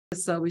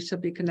So we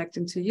should be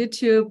connecting to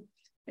YouTube.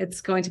 It's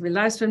going to be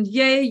live streamed.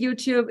 Yay,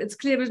 YouTube. It's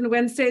Clear Vision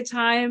Wednesday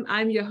time.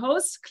 I'm your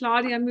host,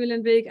 Claudia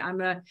Mühlenweg. I'm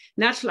a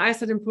natural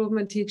eyesight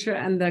improvement teacher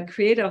and the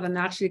creator of the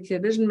Naturally Clear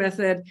Vision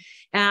Method.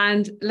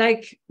 And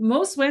like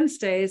most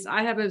Wednesdays,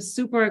 I have a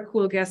super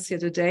cool guest here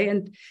today.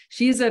 And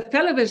she's a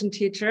fellow vision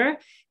teacher.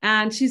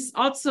 And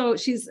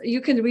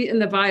you can read in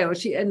the bio,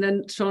 in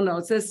the show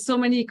notes, there's so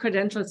many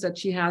credentials that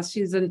she has.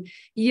 She's an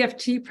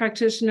EFT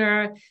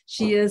practitioner.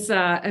 She's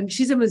a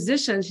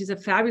musician. She's a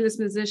fabulous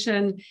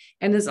musician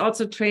and is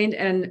also trained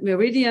in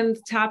meridian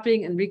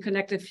tapping and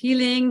reconnective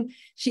healing.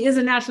 She is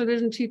a natural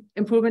vision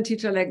improvement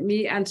teacher like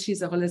me, and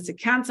she's a holistic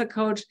cancer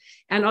coach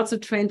and also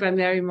trained by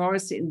Mary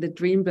Morrissey in the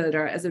Dream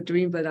Builder as a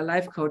Dream Builder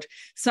life coach.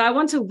 So I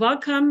want to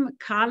welcome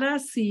Carla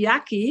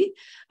Sciaky.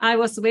 I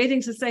was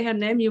waiting to say her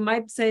name. You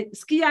might say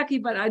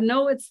Sciaky, but I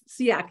know it's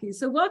Sciaky.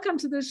 So welcome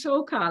to the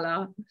show,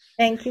 Carla.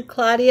 Thank you,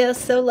 Claudia.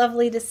 So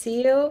lovely to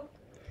see you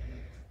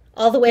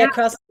all the way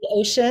across the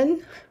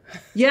ocean.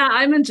 Yeah,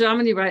 I'm in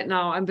Germany right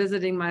now. I'm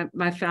visiting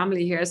my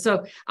family here.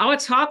 So our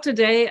talk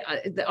today,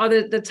 or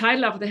the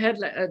title of the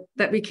headline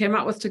that we came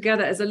up with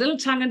together is a little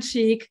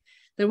tongue-in-cheek.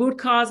 The root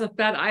cause of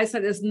bad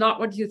eyesight is not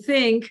what you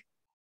think,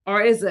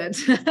 or is it?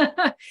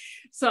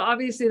 So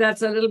obviously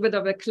that's a little bit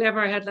of a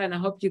clever headline. I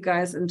hope you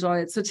guys enjoy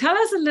it. So tell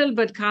us a little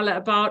bit, Carla,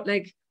 about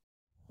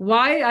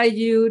why are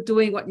you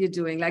doing what you're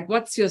doing?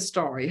 What's your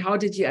story? How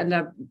did you end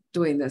up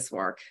doing this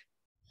work?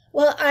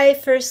 Well, I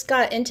first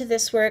got into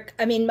this work.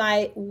 I mean,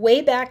 my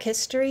way back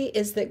history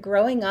is that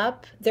growing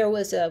up, there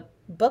was a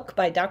book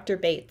by Dr.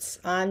 Bates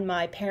on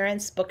my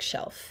parents'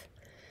 bookshelf.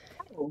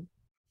 Oh.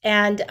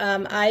 And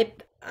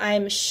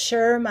I'm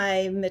sure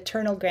my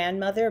maternal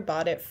grandmother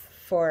bought it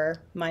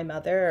for my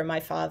mother or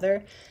my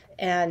father.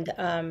 And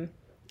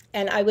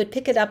I would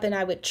pick it up and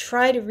I would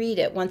try to read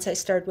it once I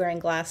started wearing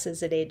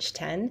glasses at age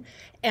 10.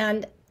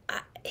 And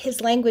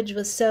his language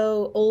was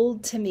so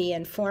old to me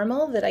and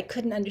formal that I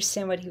couldn't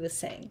understand what he was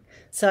saying.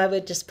 So I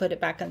would just put it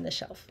back on the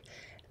shelf.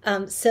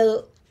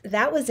 So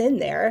that was in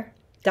there,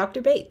 Dr.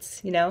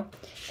 Bates,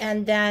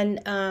 And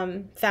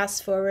then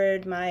fast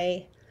forward,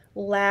 my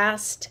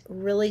last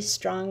really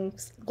strong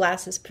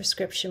glasses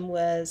prescription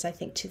was, I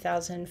think,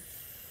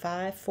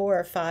 2005, 4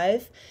 or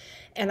 5.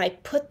 And I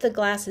put the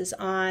glasses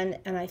on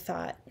and I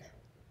thought,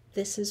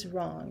 this is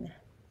wrong.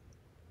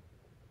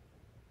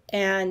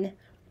 And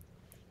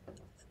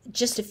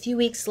just a few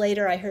weeks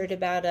later, I heard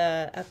about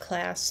a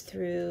class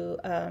through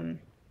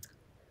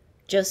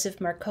Joseph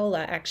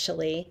Marcola,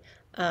 actually,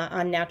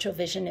 on natural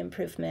vision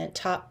improvement,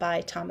 taught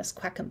by Thomas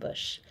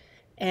Quackenbush.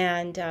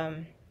 And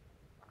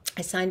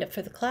I signed up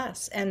for the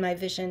class, and my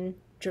vision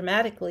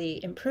dramatically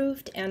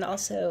improved and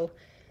also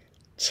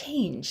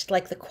changed,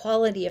 like the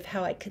quality of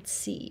how I could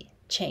see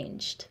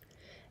changed.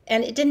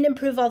 And it didn't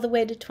improve all the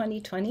way to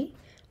 2020,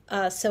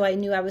 so I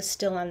knew I was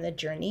still on the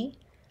journey.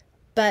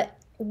 But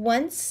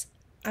once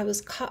I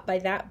was caught by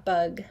that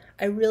bug,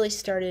 I really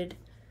started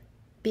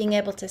being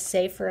able to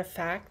say for a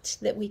fact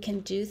that we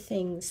can do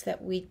things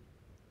that we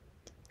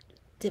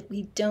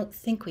don't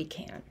think we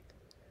can.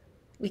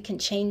 We can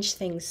change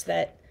things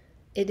that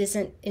it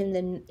isn't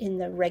in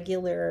the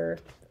regular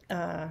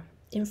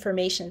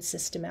information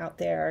system out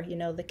there,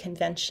 the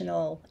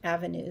conventional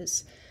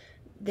avenues.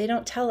 They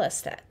don't tell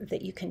us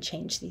that you can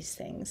change these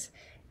things.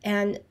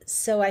 And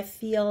so I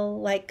feel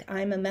like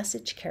I'm a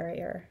message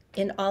carrier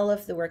in all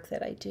of the work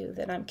that I do,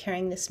 that I'm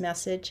carrying this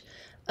message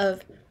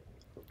of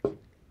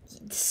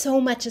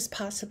so much is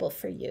possible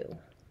for you.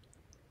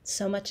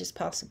 So much is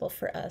possible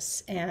for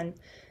us. And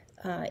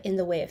in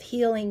the way of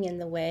healing, in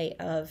the way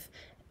of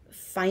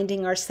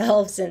finding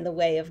ourselves, in the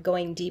way of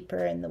going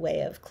deeper, in the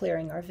way of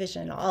clearing our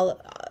vision,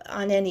 all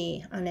on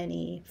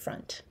any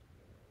front.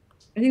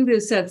 I think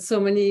we've said so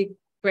many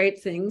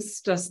great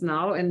things just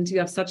now, and you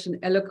have such an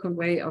eloquent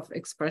way of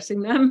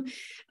expressing them.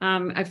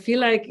 I feel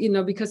like,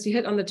 because you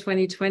hit on the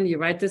 2020,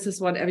 right? This is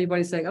what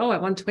everybody's like, oh, I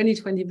want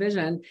 2020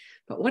 vision.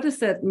 But what does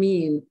that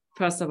mean,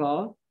 first of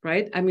all,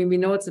 right? I mean, we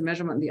know it's a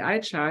measurement in the eye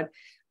chart,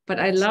 but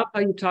I love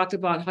how you talked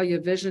about how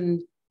your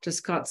vision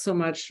just got so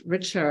much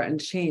richer and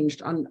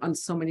changed on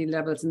so many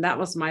levels. And that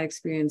was my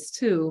experience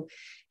too.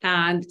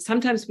 And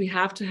sometimes we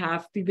have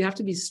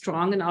to be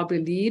strong in our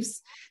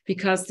beliefs,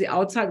 because the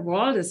outside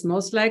world is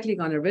most likely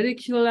going to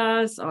ridicule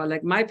us, or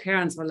like my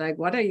parents were like,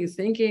 what are you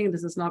thinking?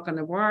 This is not going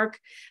to work.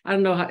 I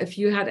don't know if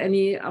you had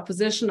any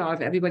opposition or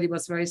if everybody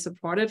was very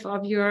supportive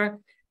of your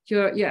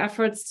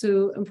efforts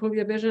to improve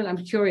your vision. I'm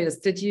curious,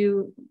 did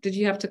you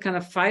have to kind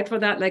of fight for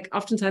that? Like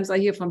oftentimes I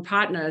hear from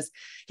partners,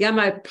 yeah,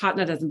 my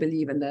partner doesn't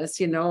believe in this,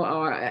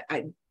 or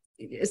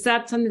is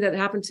that something that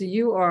happened to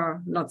you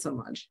or not so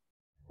much?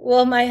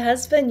 Well, my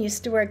husband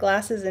used to wear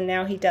glasses and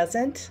now he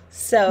doesn't. Yeah.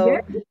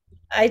 So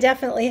I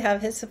definitely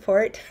have his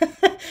support.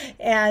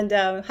 And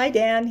hi,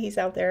 Dan. He's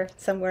out there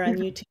somewhere on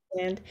YouTube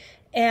land.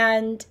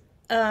 And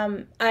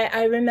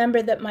I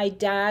remember that my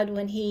dad,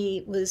 when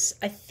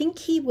I think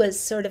he was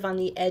sort of on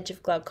the edge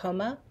of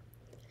glaucoma.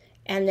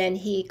 And then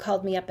he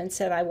called me up and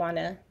said, I want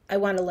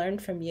to learn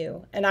from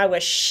you. And I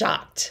was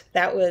shocked.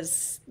 That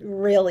was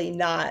really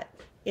not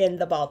in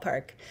the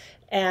ballpark.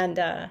 And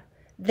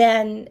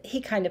then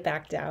he kind of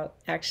backed out,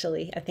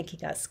 actually. I think he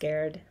got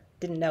scared.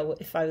 Didn't know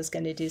if I was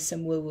going to do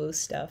some woo-woo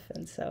stuff.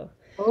 And so,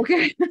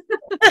 Okay.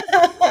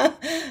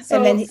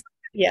 and then, So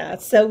yeah,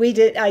 so we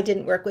did, I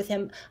didn't work with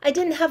him. I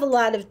didn't have a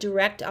lot of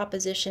direct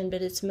opposition,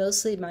 but it's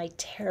mostly my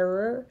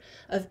terror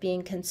of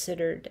being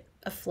considered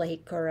a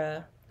flake or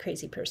a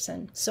crazy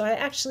person. So I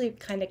actually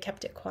kind of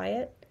kept it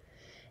quiet.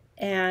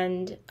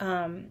 And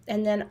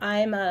then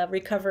I'm a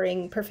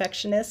recovering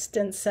perfectionist,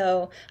 and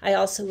so I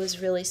also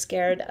was really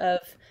scared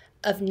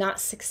of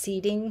not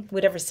succeeding,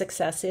 whatever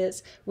success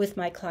is, with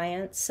my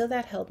clients. So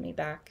that held me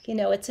back.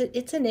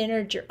 It's an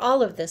inner journey.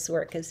 All of this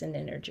work is an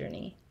inner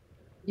journey.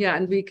 yeah,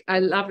 and I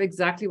love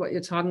exactly what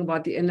you're talking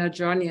about, the inner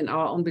journey and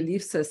our own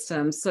belief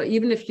systems. So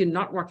even if you're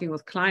not working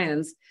with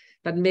clients,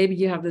 but maybe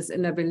you have this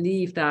inner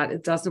belief that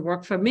it doesn't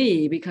work for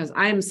me because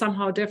I'm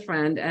somehow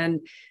different.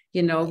 And,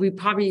 you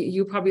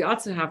probably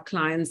also have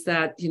clients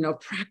that,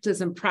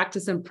 practice and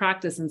practice and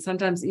practice, and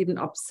sometimes even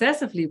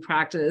obsessively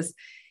practice,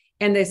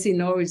 and they see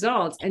no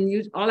results.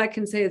 And all I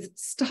can say is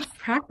stop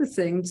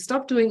practicing,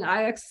 stop doing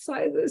eye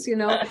exercises,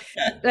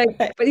 like,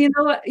 but you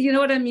know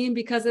what I mean?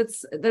 Because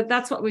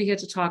that's what we're here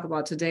to talk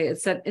about today.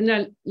 It's that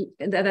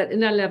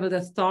inner level, the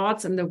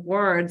thoughts and the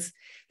words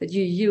that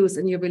you use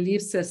in your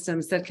belief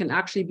systems that can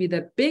actually be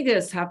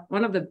have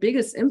one of the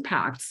biggest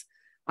impacts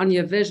on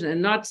your vision.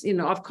 And not,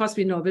 of course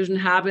we know vision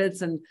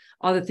habits and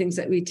all the things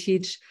that we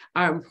teach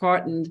are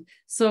important.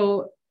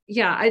 So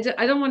yeah, I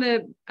don't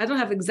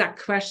have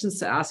exact questions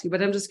to ask you,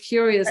 but I'm just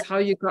curious how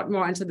you got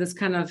more into this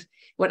kind of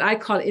what I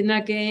call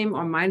inner game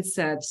or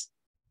mindset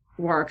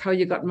work, how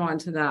you got more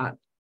into that.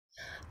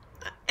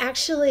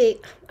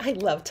 Actually, I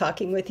love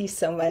talking with you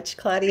so much,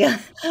 Claudia.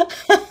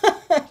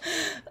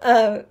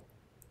 um,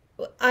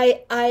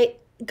 I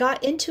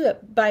got into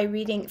it by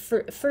reading.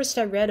 First,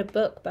 I read a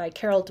book by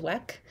Carol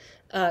Dweck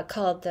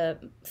called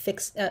the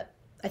Fix.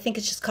 I think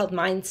it's just called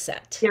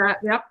Mindset. Yeah,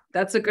 yep,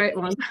 that's a great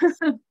one.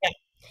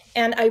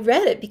 And I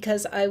read it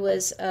because I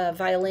was a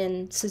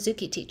violin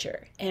Suzuki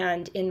teacher.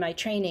 And in my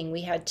training,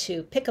 we had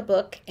to pick a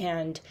book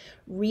and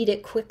read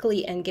it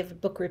quickly and give a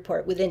book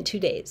report within 2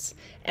 days.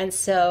 And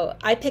so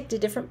I picked a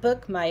different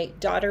book. My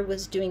daughter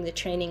was doing the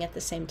training at the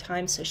same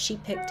time, so she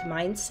picked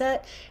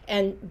Mindset.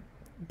 And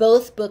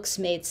both books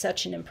made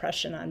such an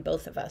impression on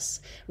both of us.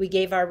 We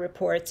gave our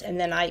reports, and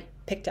then I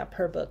picked up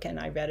her book and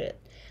I read it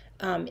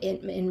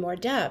in more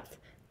depth.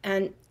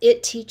 And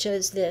it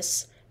teaches there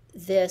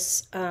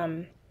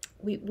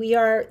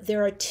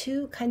are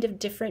two kind of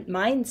different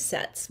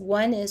mindsets.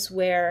 One is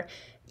where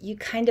you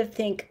kind of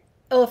think,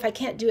 oh, if I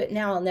can't do it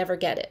now, I'll never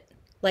get it.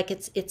 Like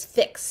it's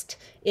fixed.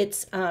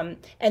 And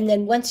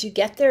then once you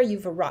get there,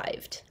 you've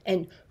arrived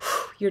and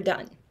whew, you're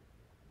done.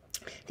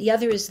 The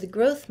other is the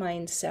growth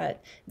mindset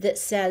that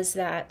says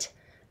that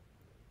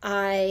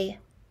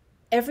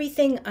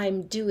everything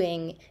I'm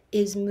doing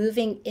is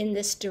moving in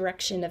this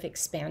direction of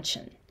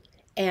expansion.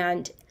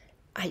 And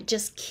I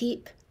just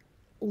keep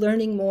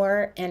learning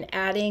more and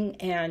adding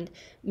and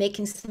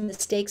making some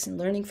mistakes and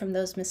learning from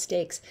those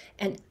mistakes.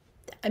 And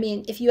I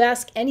mean, if you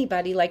ask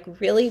anybody, like,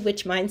 really,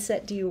 which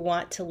mindset do you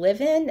want to live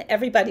in?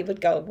 Everybody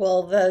would go,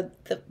 well,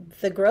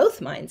 the growth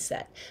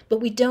mindset.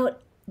 But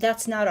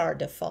that's not our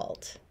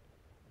default.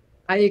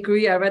 I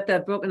agree. I read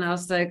that book and I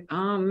was like,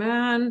 oh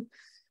man,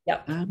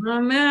 Yep.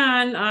 oh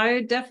man,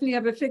 I definitely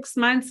have a fixed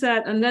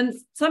mindset. And then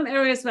some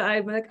areas where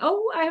I'm like,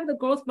 oh, I have the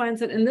growth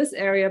mindset in this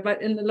area,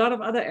 but in a lot of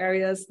other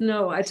areas,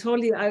 no, I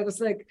was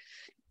like,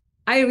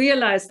 I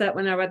realized that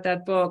when I read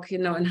that book,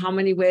 in how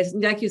many ways,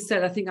 like you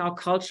said, I think our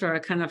culture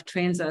kind of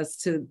trains us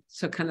to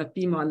kind of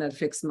be more on that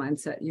fixed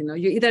mindset. You're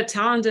either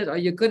talented or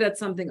you're good at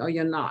something or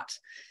you're not,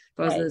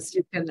 Right. versus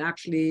you can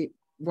actually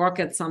work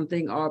at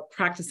something or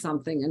practice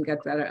something and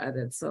get better at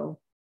it. So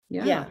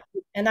yeah. Yeah.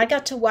 And I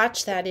got to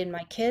watch that in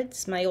my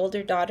kids. My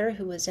older daughter,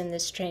 who was in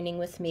this training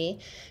with me,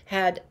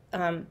 had,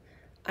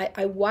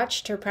 I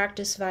watched her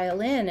practice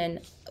violin.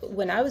 And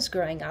when I was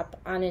growing up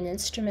on an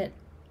instrument,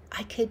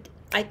 I could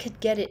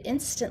get it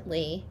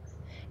instantly,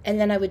 and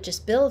then I would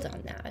just build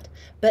on that.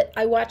 But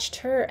I watched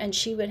her, and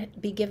she would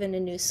be given a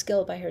new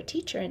skill by her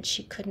teacher, and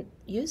she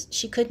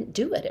couldn't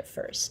do it at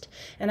first.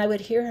 And I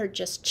would hear her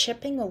just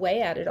chipping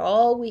away at it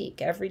all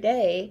week, every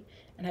day.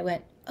 And I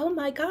went, oh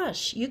my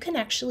gosh, you can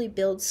actually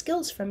build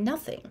skills from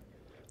nothing.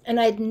 And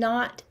I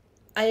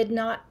had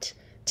not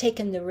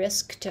taken the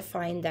risk to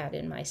find that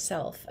in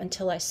myself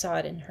until I saw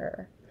it in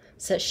her.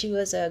 So she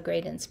was a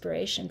great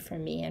inspiration for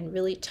me and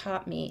really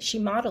taught me. She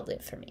modeled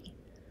it for me.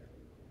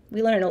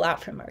 We learn a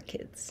lot from our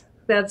kids.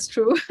 That's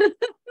true.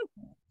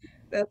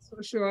 That's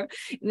for sure.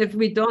 And if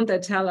we don't, they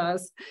tell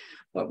us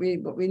what we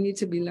need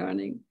to be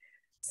learning.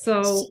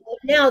 So So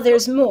now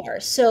there's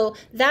more. So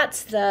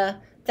that's the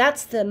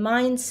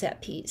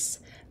mindset piece.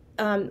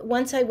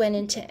 Once I went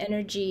into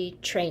energy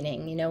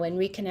training, and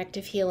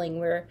reconnective healing,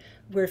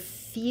 we're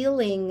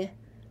feeling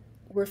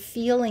we're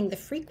feeling the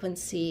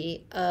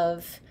frequency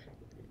of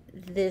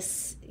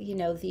this,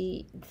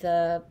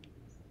 the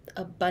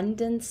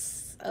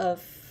abundance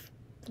of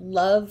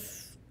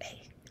love,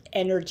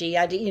 energy.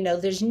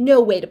 There's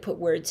no way to put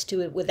words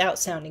to it without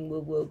sounding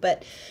woo-woo,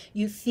 but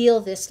you feel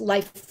this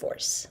life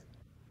force.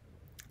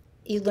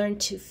 You learn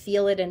to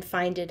feel it and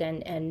find it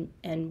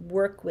and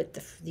work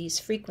with these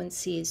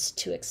frequencies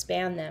to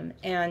expand them.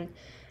 And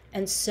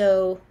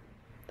so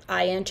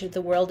I entered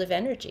the world of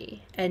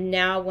energy. And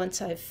now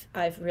once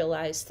I've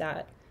realized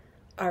that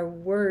our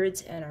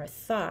words and our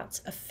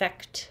thoughts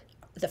affect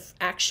the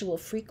actual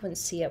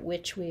frequency at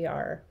which we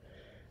are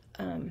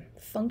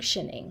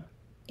functioning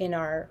in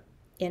our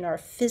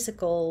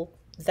physical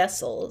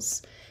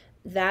vessels,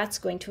 that's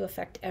going to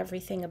affect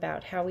everything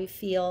about how we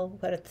feel,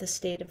 what the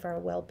state of our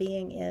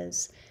well-being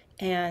is,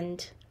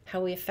 and how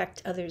we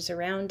affect others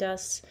around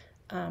us,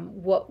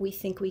 what we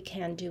think we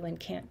can do and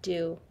can't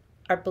do.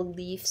 Our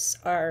beliefs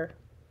are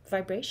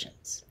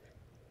vibrations.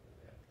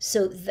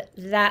 So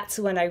that's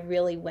when I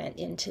really went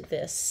into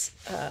this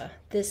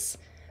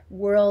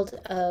world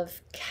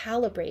of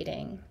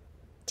calibrating,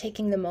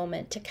 taking the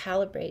moment to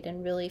calibrate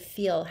and really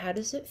feel, how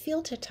does it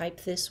feel to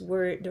type this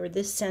word or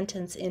this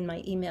sentence in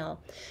my email?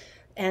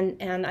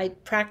 And I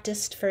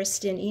practiced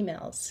first in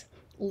emails,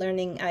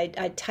 learning.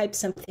 I'd type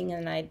something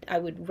and I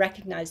would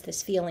recognize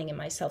this feeling in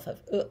myself of,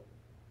 ugh.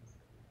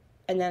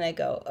 And then I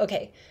go,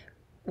 okay,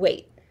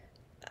 wait,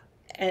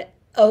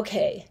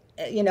 okay.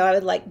 I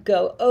would like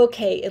go,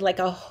 okay, like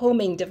a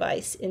homing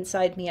device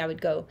inside me. I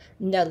would go,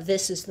 no,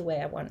 this is the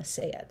way I want to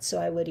say it. So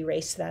I would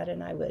erase that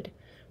and I would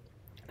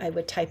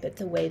type it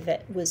the way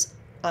that was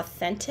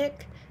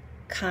authentic,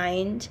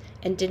 kind,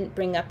 and didn't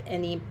bring up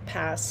any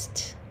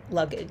past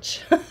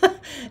luggage.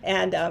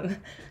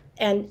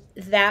 And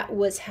that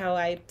was how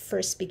I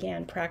first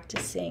began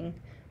practicing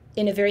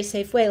in a very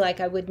safe way. Like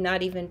I would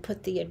not even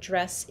put the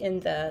address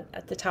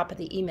at the top of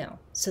the email,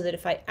 so that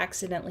if I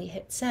accidentally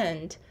hit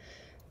send,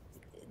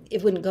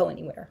 it wouldn't go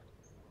anywhere.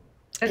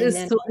 It is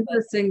so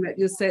interesting that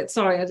you said,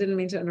 sorry, I didn't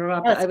mean to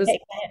interrupt. I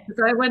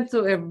went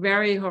through a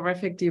very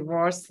horrific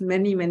divorce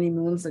many, many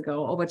moons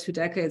ago, over 2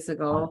 decades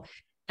ago.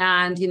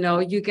 And,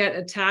 you get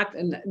attacked.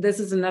 And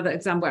this is another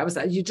example.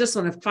 You just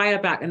want to fire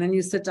back. And then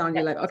you sit down,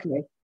 you're like,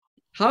 okay,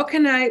 how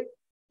can I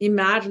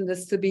imagine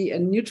this to be a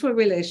neutral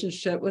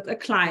relationship with a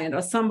client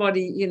or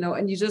somebody,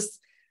 and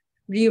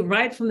you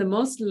write from the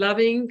most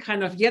loving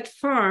kind of yet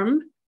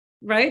firm,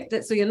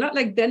 right? So you're not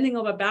like bending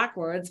over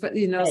backwards, but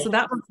so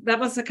that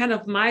was a kind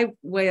of my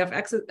way of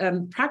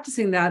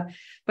practicing that.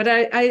 But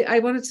I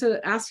wanted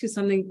to ask you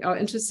something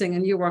interesting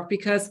in your work,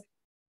 because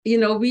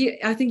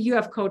I think you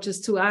have coaches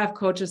too. I have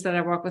coaches that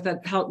I work with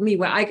that help me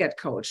where I get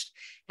coached.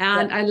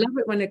 And I love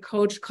it when a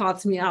coach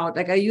calls me out.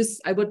 Like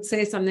I would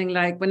say something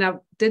like, when I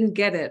didn't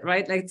get it,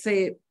 right? Like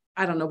say,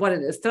 I don't know what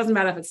it is. Doesn't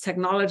matter if it's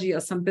technology or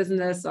some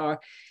business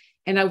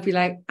and I would be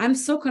like, I'm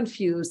so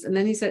confused. And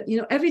then he said,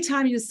 every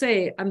time you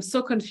say, I'm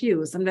so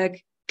confused, I'm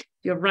like,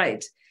 you're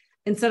right.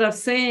 Instead of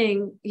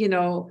saying,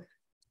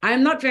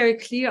 I'm not very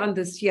clear on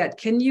this yet.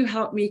 Can you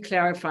help me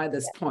clarify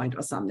this point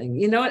or something?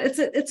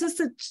 It's just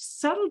a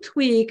subtle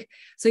tweak.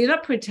 So you're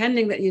not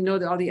pretending that you know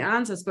all the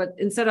answers, but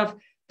instead of,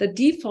 the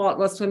default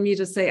was for me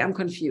to say, I'm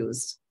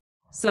confused.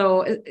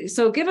 So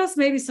give us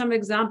maybe some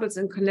examples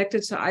and connect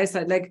it to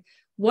eyesight. Like,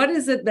 what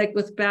is it like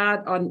with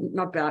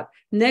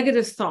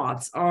negative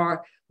thoughts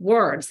or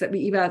words that we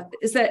either,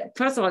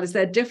 first of all, is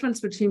there a difference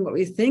between what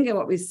we think and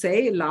what we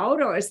say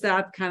loud, or is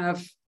there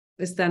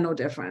no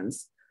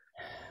difference?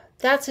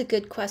 That's a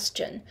good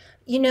question.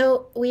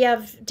 We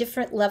have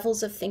different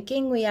levels of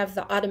thinking. We have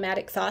the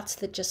automatic thoughts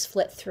that just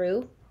flit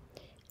through.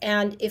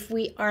 And if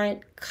we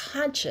aren't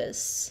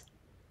conscious,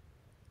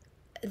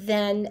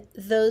 then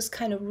those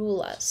kind of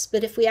rule us.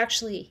 But if we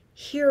actually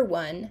hear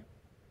one,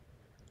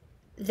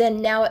 then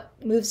now it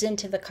moves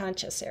into the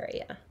conscious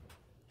area.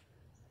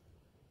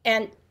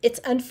 And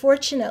it's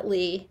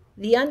unfortunately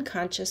the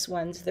unconscious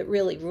ones that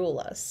really rule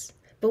us.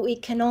 But we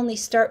can only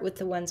start with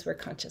the ones we're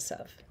conscious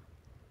of,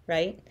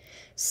 right?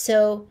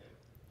 So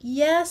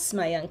yes,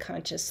 my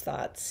unconscious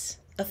thoughts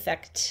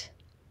affect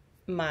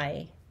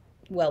my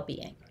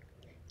well-being.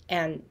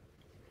 And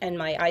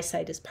my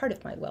eyesight is part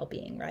of my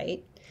well-being,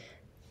 right?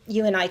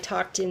 You and I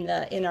talked in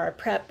our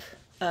prep,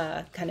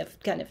 kind of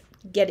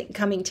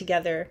coming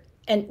together.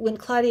 And when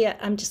Claudia,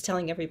 I'm just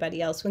telling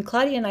everybody else, when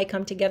Claudia and I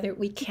come together,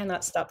 we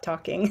cannot stop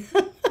talking.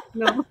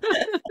 No.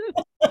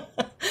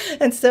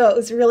 And so it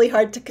was really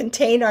hard to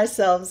contain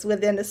ourselves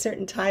within a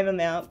certain time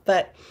amount.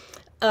 But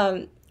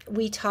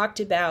we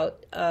talked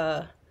about,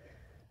 now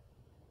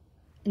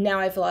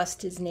I've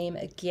lost his name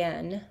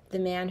again, the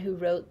man who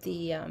wrote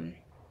the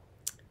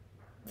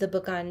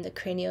book on the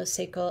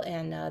craniosacral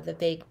and the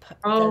vague.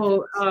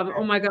 Oh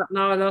my God!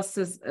 Now I lost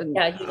this.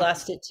 Yeah, he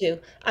lost it too.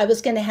 I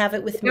was going to have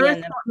it with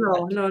me.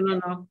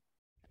 No.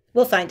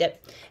 We'll find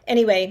it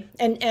anyway,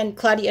 and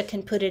Claudia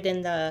can put it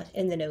in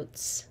the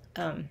notes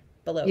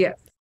below. Yes.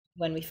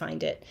 When we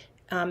find it,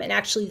 and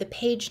actually the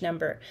page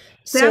number.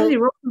 Stanley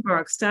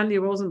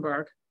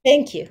Rosenberg.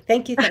 Thank you.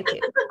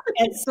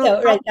 And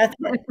so right,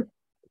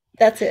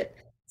 that's it.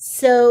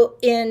 So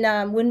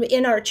when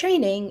in our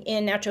training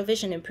in natural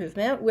vision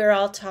improvement, we're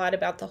all taught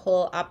about the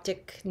whole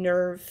optic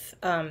nerve,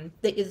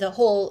 the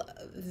whole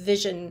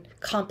vision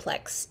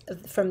complex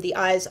from the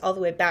eyes all the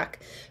way back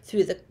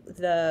through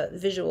the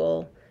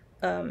visual,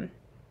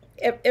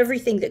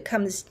 everything that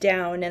comes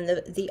down, and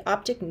the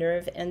optic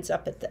nerve ends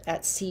up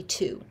at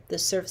C2, the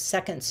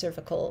second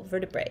cervical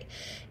vertebrae,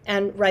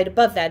 and right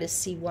above that is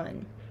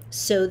C1.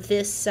 So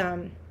this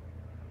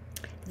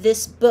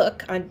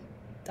book,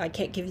 I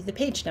can't give you the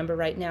page number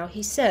right now.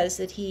 He says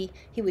that he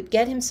would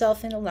get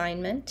himself in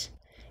alignment,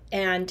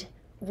 and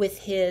with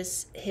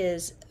his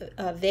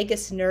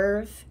vagus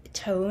nerve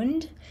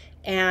toned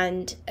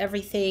and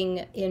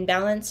everything in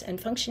balance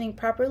and functioning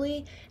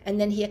properly, and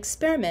then he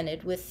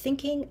experimented with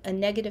thinking a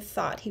negative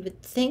thought. He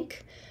would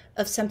think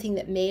of something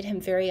that made him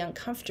very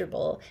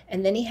uncomfortable,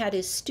 and then he had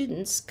his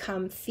students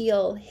come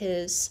feel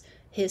his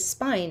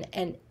spine,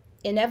 and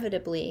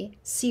inevitably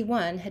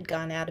C1 had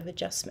gone out of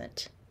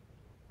adjustment.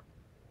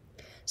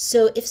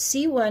 So if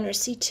C1 or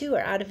C2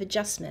 are out of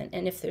adjustment,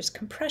 and if there's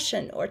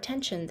compression or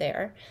tension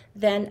there,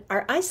 then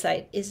our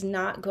eyesight is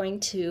not going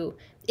to,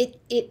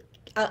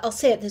 I'll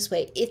say it this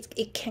way,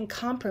 it can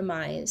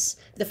compromise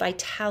the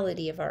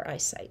vitality of our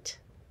eyesight.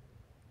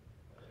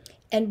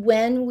 And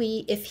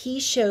if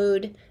he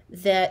showed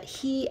that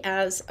he,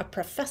 as a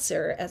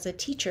professor, as a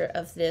teacher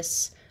of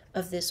this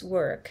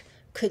work,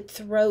 could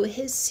throw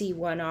his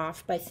C1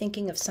 off by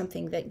thinking of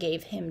something that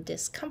gave him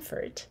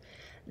discomfort,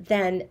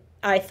 then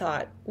I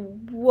thought,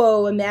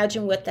 whoa,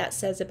 imagine what that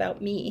says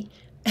about me.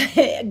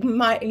 In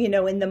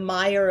the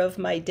mire of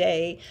my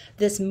day,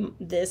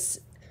 this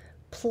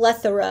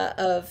plethora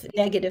of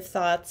negative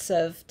thoughts,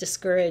 of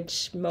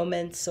discouraged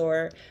moments,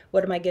 or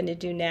what am I going to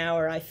do now,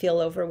 or I feel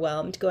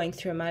overwhelmed, going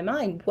through my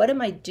mind. What am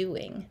I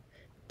doing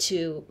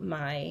to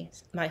my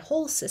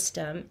whole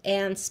system,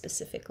 and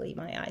specifically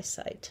my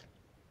eyesight?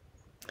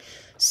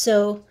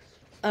 So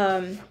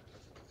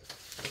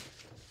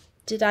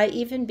did I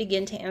even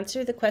begin to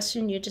answer the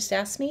question you just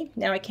asked me?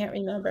 Now I can't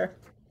remember.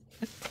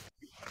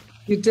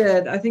 You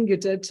did. I think you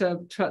did, to a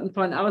certain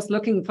point. I was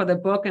looking for the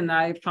book, and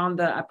I found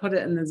I put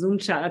it in the Zoom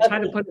chat. I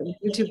tried to put it in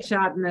the YouTube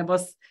chat, and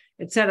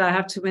it said I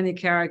have too many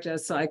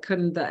characters, so I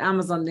couldn't. The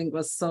Amazon link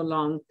was so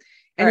long.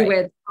 Anyway,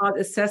 right. It's called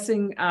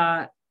assessing,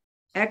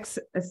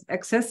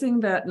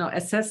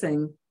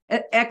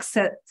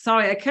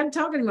 sorry, I can't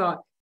talk anymore.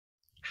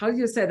 How do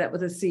you say that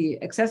with a C?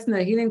 Accessing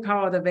the healing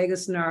power of the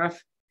vagus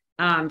nerve,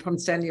 from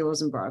Stanley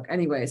Rosenberg.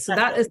 Anyway, so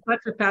that is such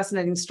a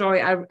fascinating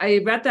story.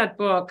 I read that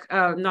book,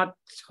 not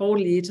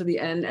totally to the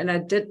end, and I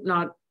did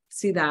not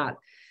see that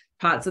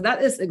part. So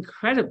that is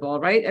incredible,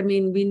 right? I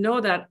mean, we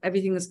know that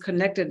everything is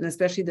connected, and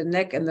especially the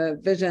neck and the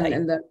vision, right,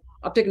 and the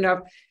optic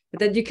nerve, but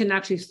then you can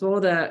actually throw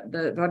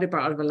the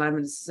vertebra out of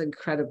alignment. It's an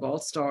incredible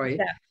story.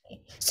 Exactly.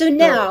 So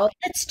now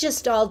let's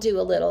just all do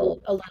a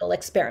little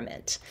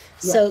experiment.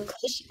 Yeah. So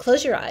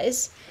close your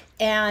eyes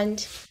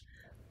and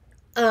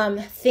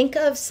think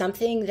of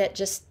something that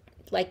just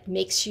like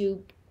makes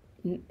you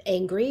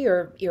angry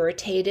or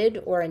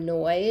irritated or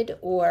annoyed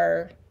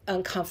or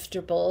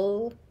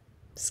uncomfortable,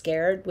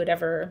 scared,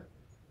 whatever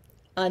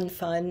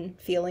unfun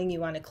feeling you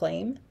want to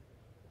claim.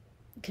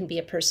 It can be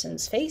a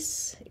person's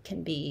face. It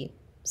can be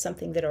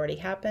something that already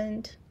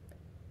happened.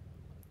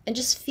 And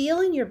just feel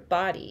in your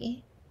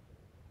body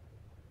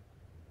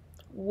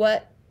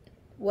what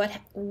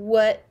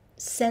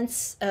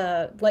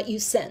you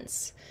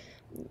sense.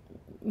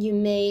 You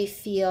may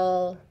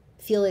feel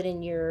it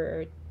in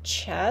your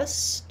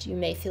chest. You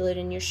may feel it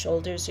in your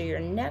shoulders or your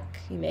neck.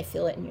 You may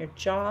feel it in your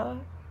jaw.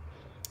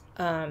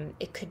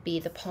 It could be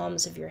the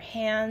palms of your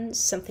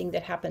hands, something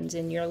that happens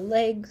in your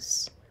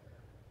legs.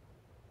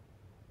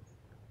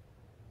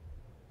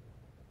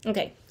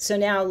 Okay, so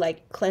now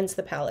cleanse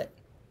the palate.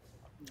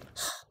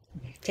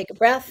 Take a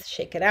breath,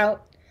 shake it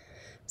out.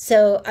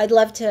 So I'd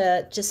love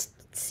to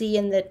just see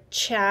in the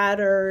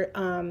chat, or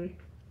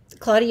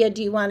Claudia,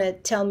 do you want to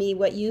tell me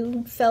what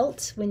you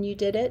felt when you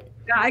did it?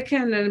 Yeah, I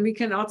can, and we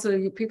can also,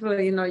 you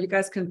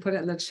guys can put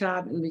it in the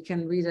chat and we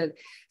can read it.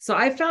 So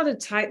I felt a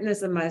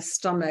tightness in my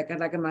stomach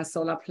and in my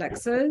solar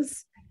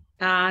plexus,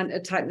 and a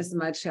tightness in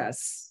my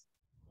chest.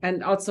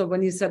 And also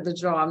when you said the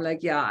jaw, I'm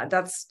like, yeah,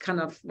 that's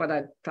kind of what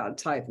I felt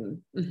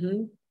tighten.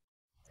 Mm-hmm.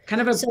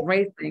 Kind of a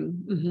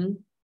bracing. Mm-hmm.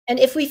 And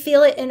if we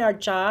feel it in our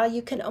jaw,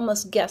 you can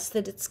almost guess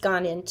that it's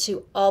gone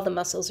into all the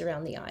muscles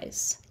around the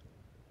eyes.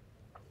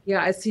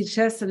 Yeah, I see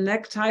chest and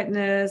neck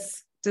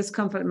tightness,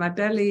 discomfort in my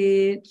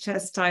belly,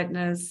 chest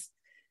tightness.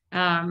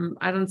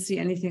 I don't see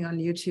anything on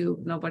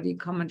YouTube. Nobody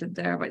commented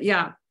there, but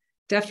yeah,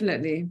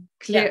 definitely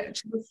clear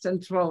chest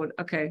and throat.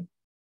 Okay.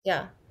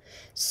 Yeah.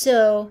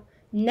 So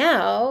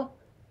now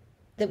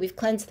that we've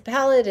cleansed the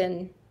palate,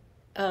 and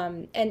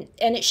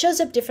it shows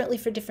up differently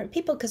for different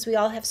people because we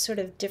all have sort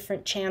of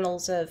different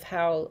channels of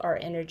how our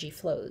energy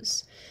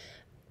flows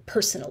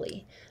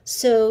personally.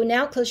 So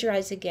now close your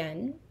eyes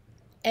again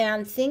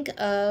and think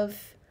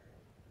of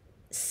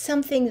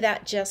something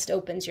that just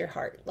opens your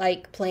heart,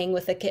 like playing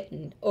with a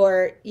kitten,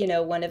 or,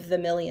 one of the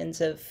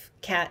millions of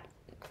cat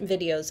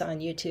videos on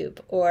YouTube,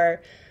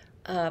 or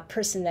a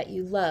person that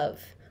you love,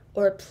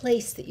 or a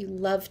place that you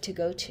love to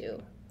go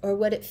to, or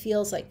what it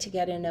feels like to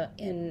get in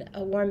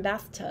a warm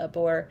bathtub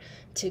or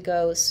to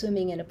go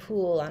swimming in a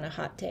pool on a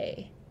hot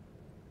day.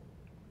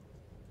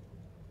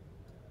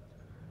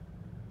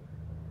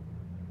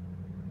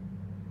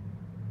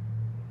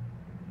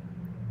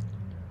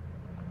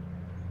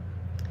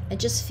 And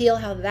just feel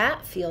how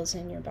that feels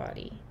in your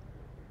body.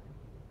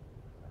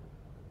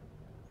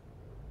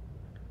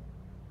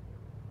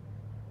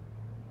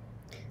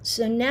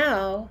 So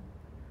now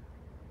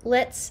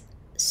let's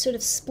sort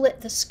of split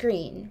the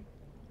screen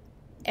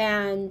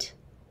and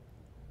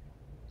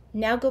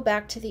now go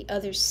back to the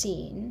other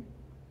scene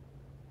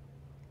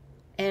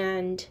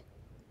and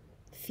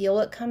feel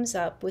what comes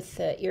up with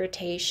the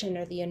irritation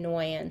or the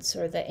annoyance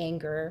or the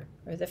anger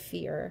or the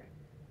fear.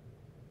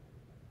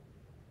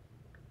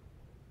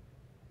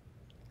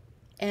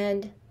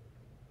 And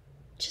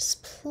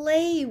just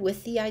play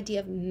with the idea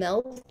of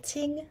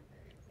melting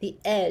the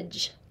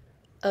edge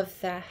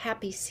of the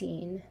happy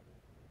scene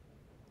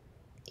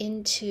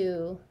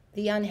into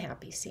the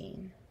unhappy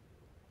scene.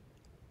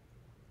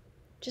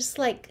 Just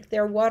like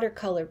they're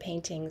watercolor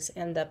paintings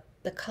and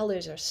the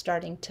colors are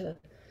starting to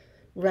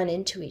run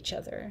into each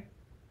other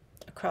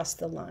across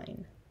the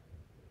line.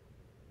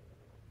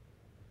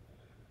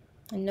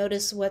 And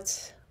notice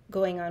what's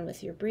going on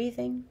with your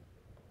breathing.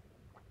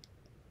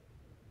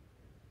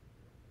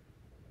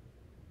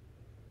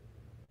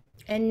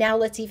 And now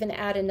let's even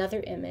add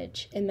another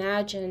image.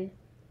 Imagine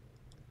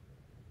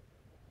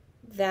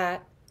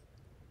that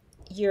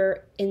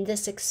you're in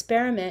this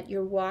experiment,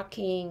 you're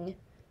walking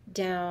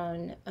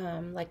down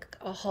like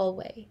a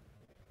hallway.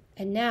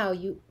 And now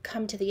you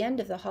come to the end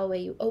of the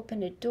hallway, you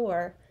open a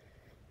door,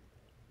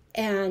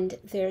 and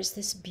there's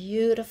this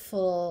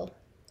beautiful,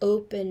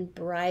 open,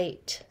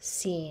 bright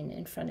scene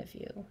in front of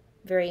you,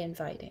 very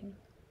inviting.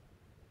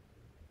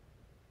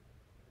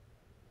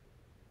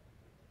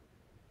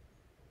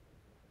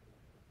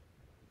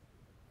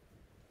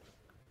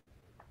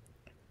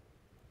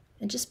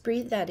 And just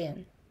breathe that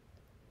in.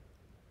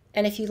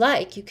 And if you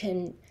like, you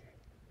can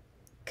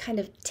kind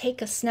of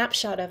take a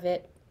snapshot of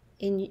it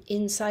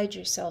inside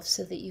yourself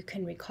so that you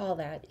can recall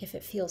that if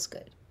it feels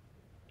good.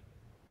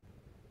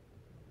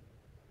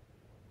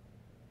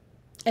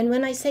 And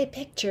when I say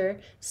picture,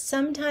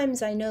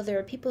 sometimes I know there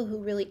are people who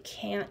really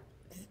can't,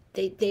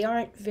 they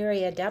aren't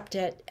very adept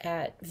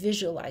at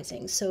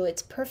visualizing. So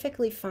it's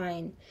perfectly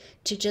fine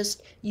to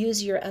just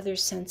use your other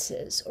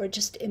senses or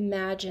just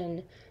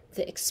imagine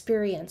the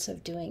experience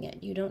of doing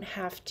it. You don't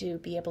have to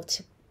be able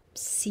to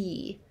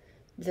see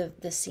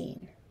the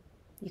scene.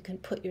 You can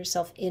put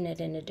yourself in it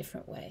in a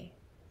different way.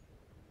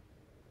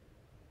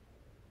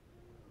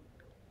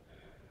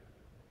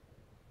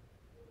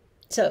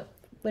 So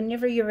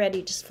whenever you're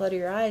ready, just flutter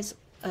your eyes,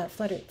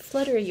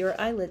 flutter your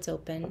eyelids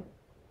open.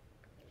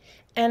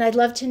 And I'd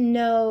love to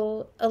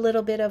know a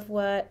little bit of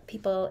what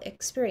people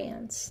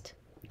experienced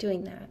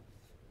doing that.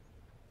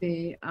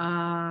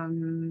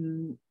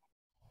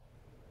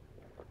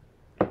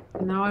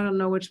 Now I don't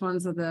know which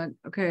ones are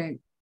okay.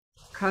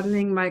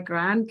 Cuddling my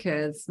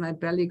grandkids, my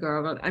belly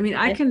gurgled. I mean,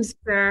 I can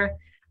spare.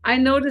 I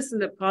noticed in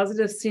the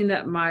positive scene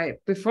that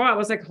before I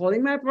was like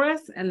holding my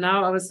breath, and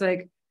now I was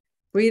like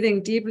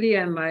breathing deeply,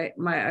 and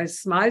I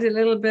smiled a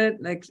little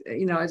bit. Like,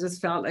 I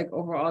just felt like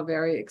overall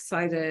very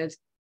excited.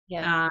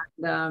 Yeah.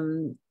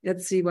 And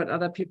let's see what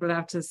other people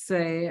have to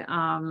say.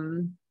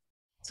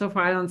 So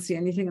far, I don't see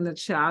anything in the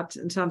chat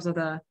in terms of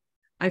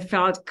I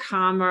felt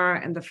calmer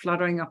and the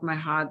fluttering of my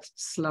heart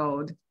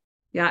slowed.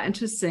 Yeah,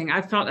 interesting.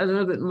 I felt a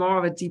little bit more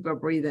of a deeper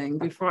breathing.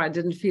 Before I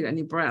didn't feel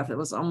any breath. It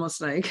was almost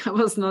like I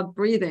was not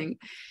breathing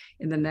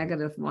in the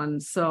negative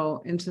one.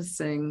 So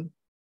interesting.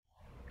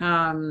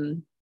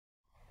 When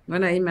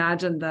I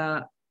imagined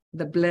the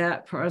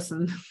Blair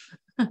person,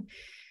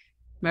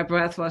 my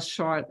breath was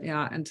short,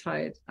 yeah, and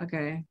tight.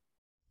 Okay.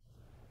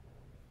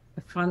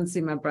 The fancy,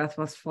 my breath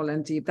was full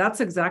and deep. That's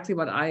exactly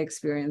what I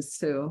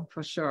experienced too,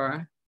 for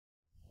sure.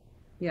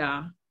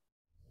 Yeah.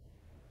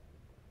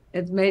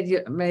 It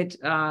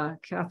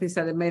Kathy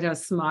said it made her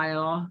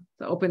smile.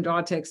 The open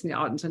door takes me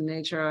out into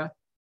nature.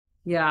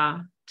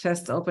 Yeah.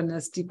 Chest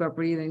openness, deeper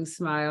breathing,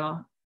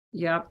 smile.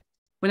 Yep.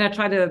 When I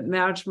try to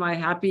merge my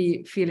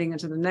happy feeling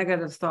into the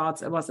negative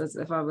thoughts, it was as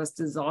if I was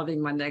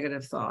dissolving my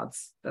negative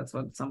thoughts. That's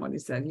what somebody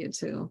said here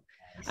too.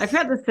 I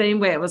felt the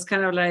same way. It was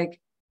kind of like,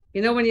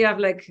 when you have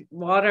like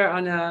water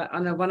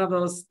on one of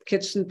those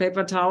kitchen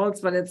paper towels,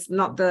 but it's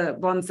not the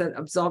ones that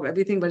absorb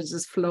everything, but it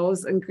just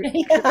flows and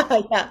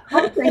yeah.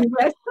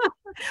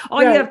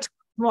 Or you have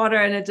water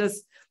and it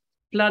just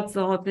floods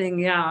the whole thing.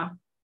 Yeah.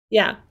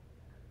 Yeah.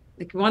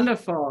 Like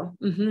wonderful.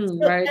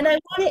 Right. And I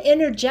want to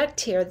interject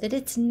here that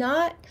it's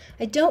not,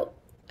 I don't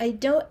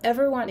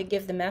ever want to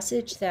give the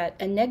message that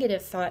a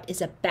negative thought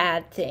is a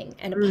bad thing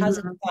and a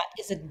positive thought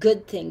is a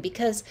good thing,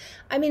 because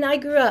I mean, I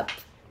grew up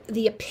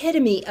the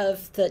epitome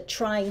of the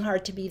trying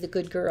hard to be the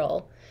good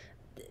girl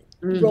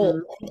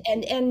role,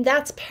 and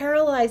that's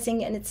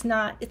paralyzing, and it's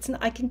not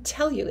I can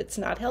tell you it's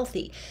not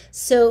healthy.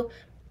 So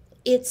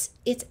it's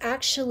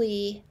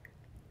actually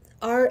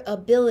our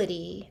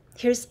ability.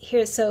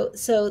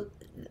 So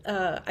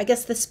I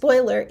guess the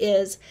spoiler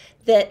is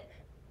that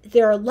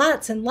there are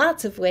lots and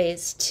lots of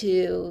ways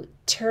to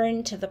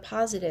turn to the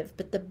positive,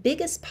 but the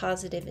biggest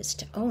positive is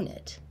to own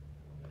it,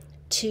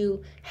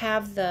 to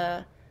have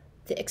the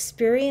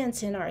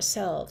experience in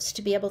ourselves,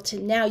 to be able to,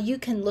 now you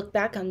can look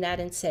back on that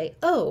and say,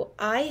 oh,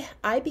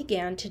 I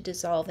began to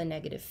dissolve a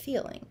negative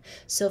feeling.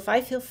 So if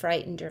I feel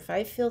frightened, or if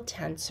I feel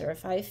tense, or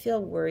if I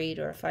feel worried,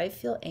 or if I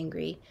feel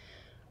angry,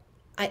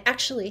 I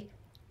actually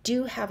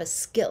do have a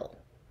skill.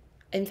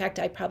 In fact,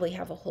 I probably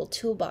have a whole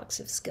toolbox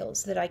of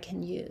skills that I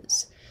can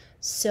use.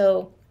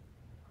 So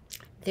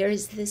there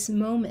is this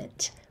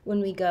moment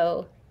when we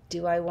go,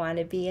 do I want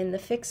to be in the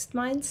fixed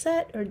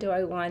mindset, or do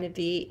I want to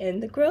be in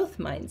the growth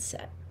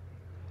mindset?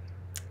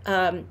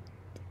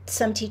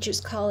 Some teachers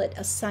call it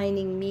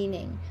assigning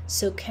meaning.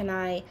 So can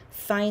I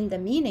find the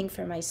meaning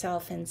for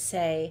myself and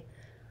say,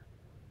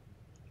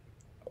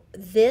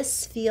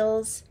 this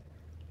feels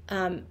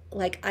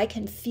like I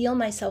can feel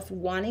myself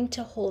wanting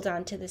to hold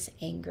on to this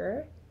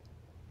anger.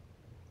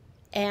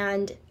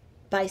 And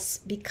by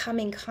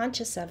becoming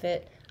conscious of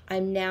it,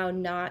 I'm now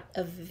not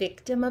a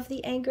victim of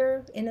the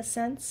anger, in a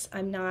sense.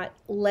 I'm not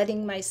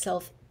letting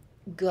myself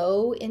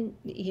go in,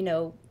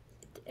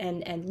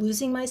 and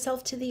losing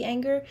myself to the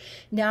anger.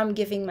 Now I'm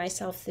giving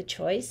myself the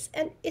choice.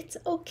 And it's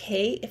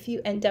okay if you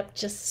end up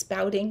just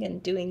spouting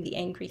and doing the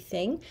angry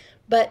thing.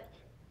 But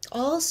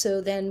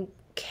also then,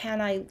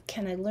 can I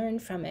learn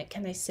from it?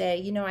 Can I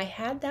say, I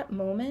had that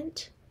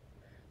moment.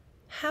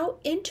 How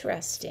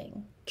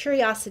interesting.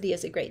 Curiosity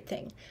is a great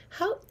thing.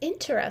 How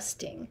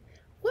interesting.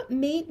 What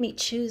made me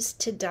choose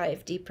to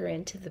dive deeper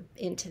into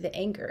the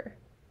anger?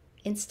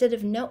 Instead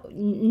of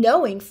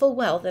knowing full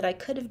well that I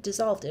could have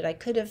dissolved it, I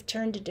could have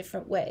turned a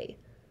different way,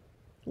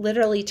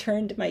 literally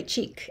turned my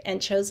cheek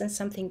and chosen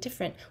something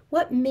different.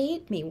 What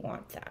made me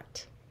want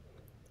that?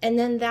 And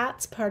then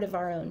that's part of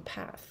our own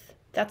path.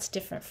 That's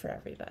different for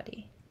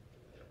everybody.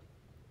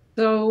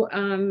 So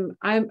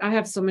I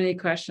have so many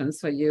questions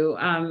for you.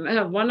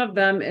 One of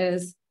them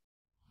is,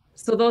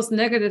 so those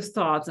negative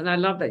thoughts, and I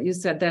love that you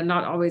said they're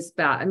not always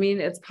bad. I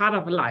mean, it's part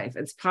of life.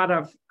 It's part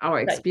of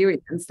our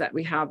experience that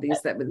we have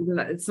these, that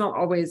it's not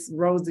always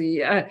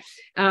rosy.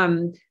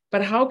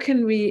 But how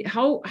can we,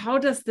 how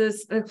does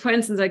this, for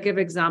instance, I give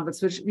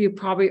examples, which you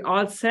probably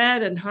all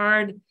said and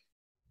heard,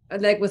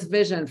 like with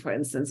vision, for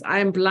instance.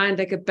 I'm blind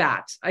like a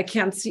bat. I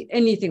can't see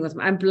anything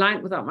I'm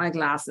blind without my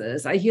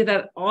glasses. I hear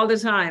that all the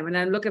time. And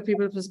I look at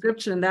people's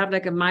prescription and they have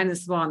like a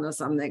 -1 or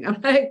something. I'm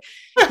like,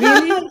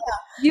 really?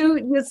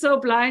 You're so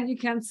blind, you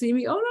can't see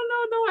me? Oh,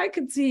 no, I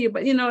can see you.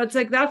 But, it's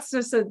like, that's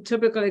just a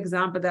typical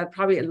example that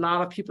probably a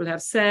lot of people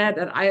have said,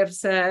 that I have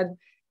said.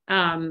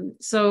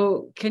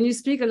 So can you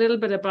speak a little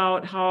bit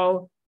about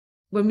how,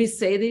 when we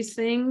say these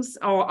things,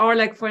 or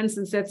like, for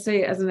instance, let's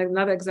say, as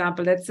another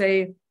example, let's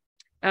say,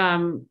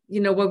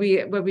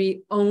 where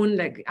we own,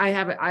 like, I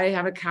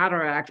have a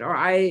cataract, or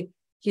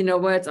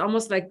where it's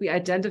almost like we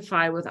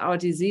identify with our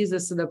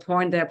diseases to the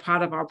point they're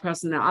part of our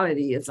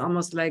personality. It's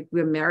almost like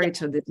we're married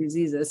to the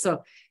diseases.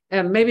 So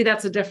maybe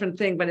that's a different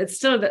thing, but it's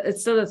still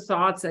the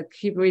thoughts that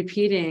keep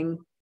repeating.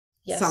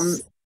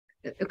 Yes.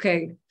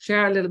 Okay,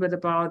 share a little bit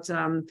about,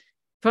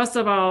 first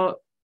of all,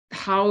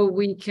 how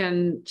we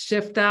can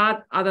shift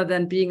that, other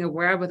than being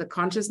aware with the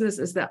consciousness.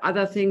 Is there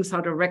other things,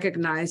 how to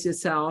recognize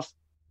yourself?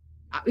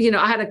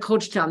 I had a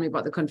coach tell me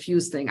about the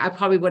confused thing. I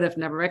probably would have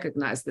never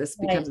recognized this,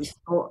 because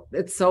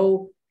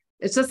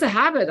it's just a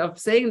habit of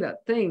saying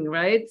that thing,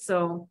 right?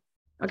 So,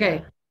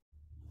 okay.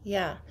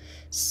 Yeah.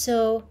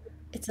 So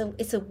it's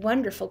a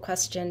wonderful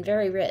question,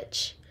 very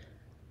rich.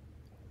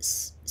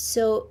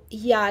 So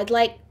yeah, I'd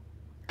like,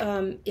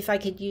 if I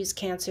could use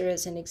cancer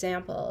as an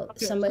example,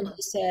 someone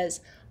who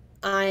says,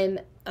 I'm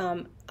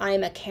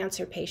a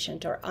cancer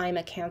patient, or I'm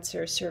a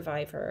cancer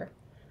survivor,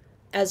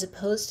 as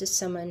opposed to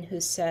someone who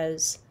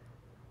says,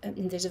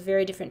 and there's a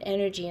very different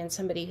energy in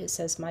somebody who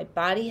says, my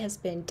body has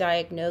been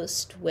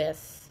diagnosed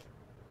with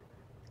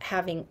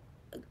having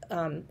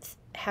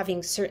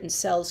certain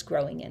cells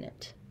growing in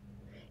it.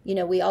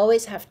 We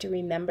always have to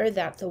remember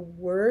that the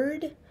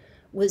word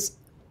was,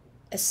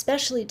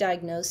 especially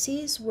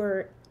diagnoses,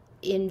 were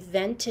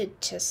invented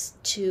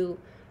to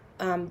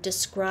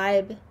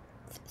describe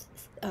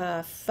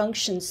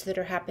functions that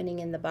are happening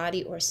in the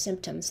body, or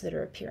symptoms that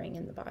are appearing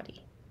in the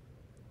body.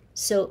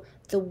 So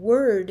the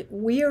word,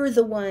 we're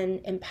the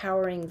one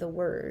empowering the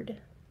word,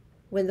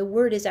 when the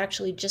word is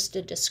actually just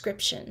a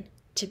description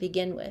to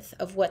begin with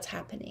of what's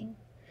happening.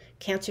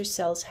 Cancer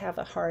cells have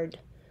a hard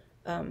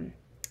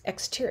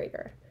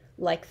exterior,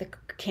 like the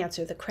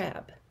cancer, the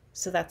crab.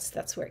 So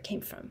that's where it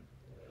came from.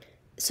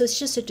 So it's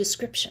just a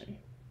description.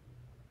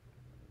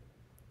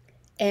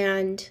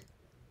 And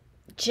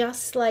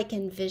just like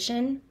in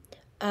vision,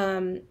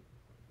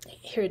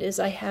 here it is.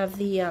 I have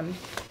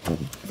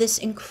this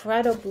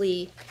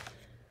incredibly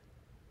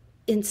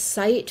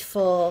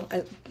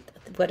insightful,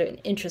 what an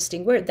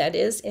interesting word that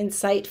is,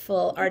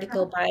 insightful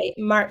article by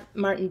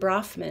Martin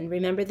Brofman.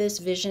 Remember this,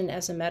 Vision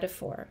as a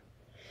Metaphor.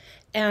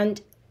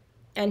 And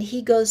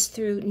he goes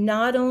through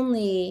not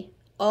only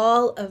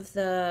all of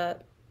the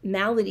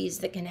maladies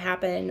that can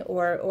happen,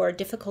 or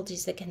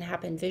difficulties that can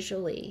happen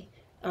visually,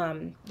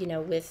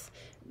 with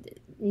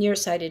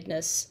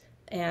nearsightedness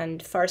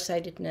and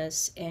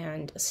farsightedness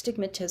and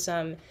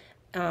astigmatism.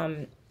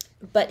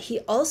 But he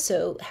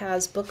also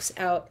has books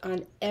out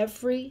on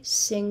every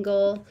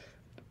single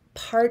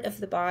part of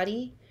the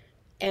body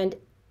and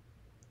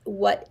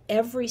what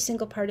every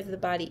single part of the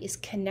body is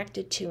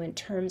connected to in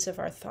terms of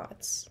our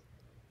thoughts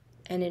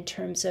and in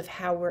terms of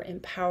how we're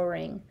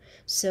empowering.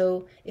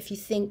 So if you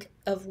think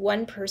of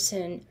one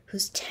person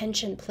whose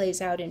tension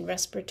plays out in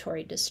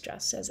respiratory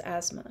distress as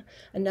asthma,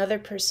 another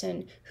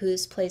person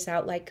whose plays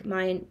out like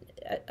mine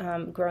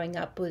growing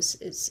up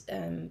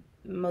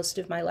most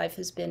of my life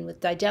has been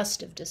with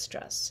digestive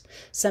distress.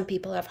 Some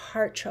people have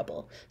heart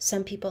trouble.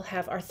 Some people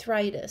have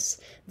arthritis,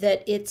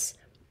 that it's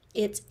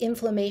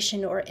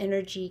inflammation or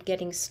energy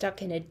getting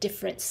stuck in a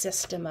different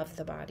system of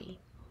the body,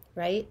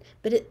 right?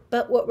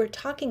 But what we're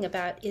talking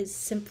about is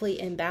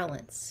simply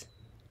imbalance.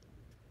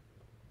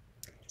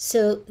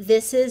 So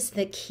this is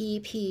the key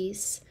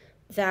piece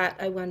that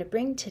I want to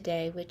bring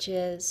today, which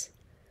is,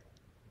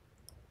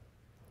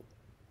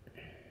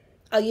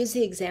 I'll use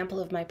the example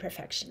of my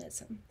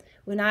perfectionism.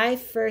 When I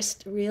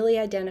first really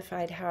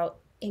identified how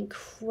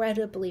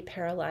incredibly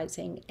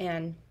paralyzing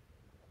and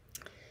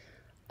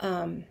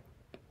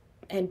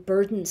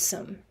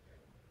burdensome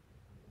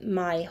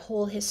my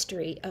whole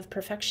history of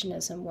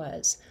perfectionism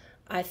was,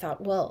 I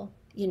thought, well,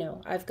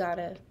 I've got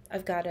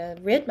to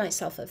rid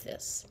myself of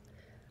this.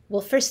 Well,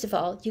 first of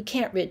all, you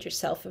can't rid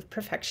yourself of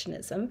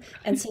perfectionism.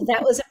 And so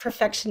that was a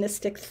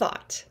perfectionistic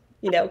thought,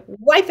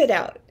 wipe it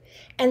out.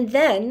 And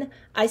then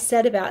I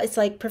said it's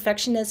like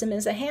perfectionism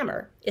is a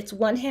hammer. It's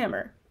one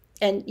hammer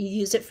and you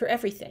use it for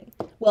everything.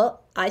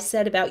 Well, I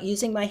said about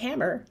using my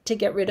hammer to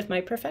get rid of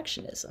my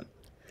perfectionism.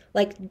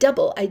 Like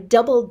I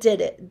double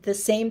did it, the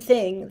same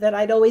thing that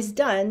I'd always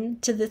done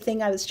to the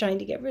thing I was trying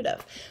to get rid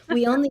of.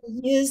 We only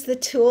use the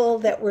tool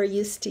that we're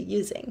used to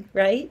using,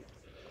 right?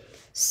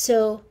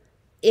 So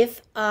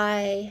if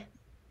I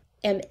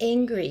am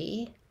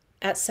angry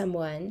at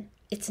someone,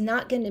 it's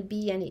not going to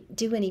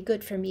do any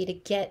good for me to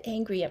get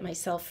angry at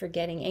myself for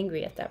getting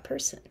angry at that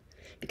person,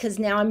 because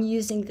now I'm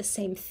using the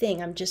same thing.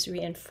 I'm just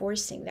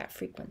reinforcing that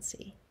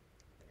frequency.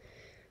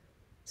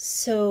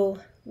 So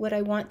what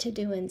I want to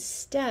do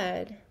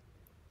instead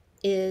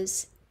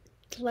is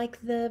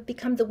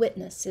become the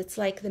witness. It's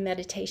like the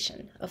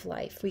meditation of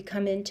life. We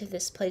come into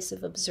this place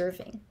of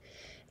observing.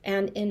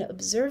 And in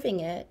observing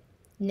it,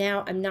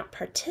 now I'm not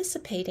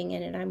participating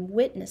in it, I'm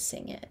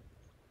witnessing it.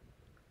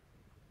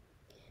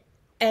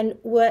 And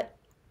what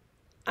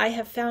I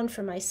have found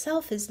for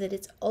myself is that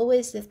it's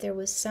always that there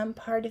was some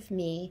part of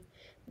me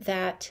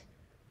that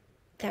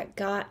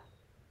got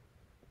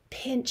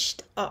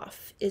pinched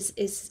off is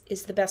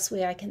the best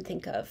way I can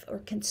think of, or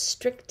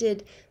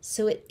constricted,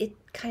 so it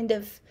kind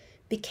of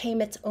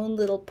became its own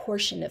little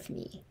portion of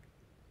me.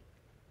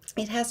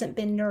 It hasn't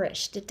been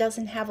nourished. It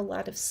doesn't have a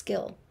lot of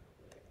skill.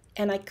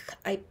 And I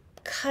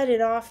cut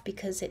it off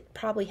because it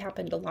probably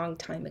happened a long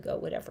time ago,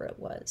 whatever it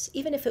was,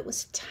 even if it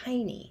was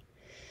tiny.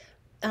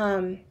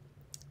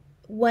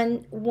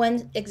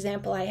 One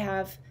example I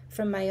have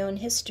from my own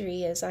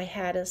history is I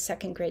had a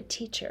second grade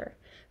teacher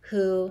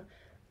who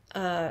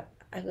I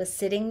was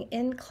sitting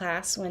in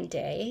class one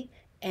day,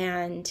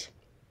 and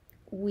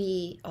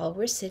we all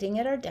were sitting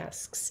at our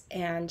desks,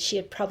 and she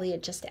had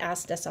just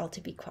asked us all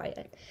to be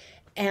quiet.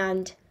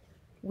 And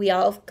we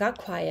all got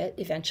quiet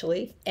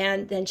eventually,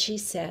 and then she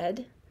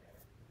said,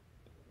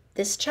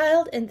 "This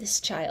child and this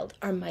child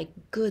are my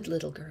good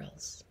little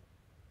girls."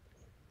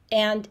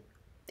 And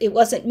it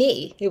wasn't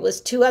me, it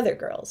was two other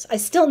girls. I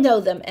still know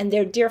them, and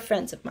they're dear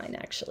friends of mine,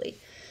 actually.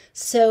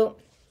 So,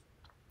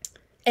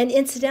 and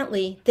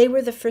incidentally, they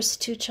were the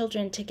first two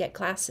children to get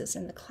glasses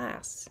in the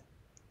class.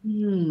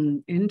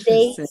 They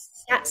Interesting.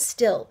 sat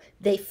still.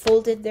 They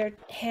folded their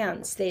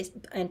hands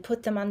and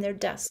put them on their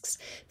desks.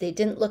 They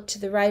didn't look to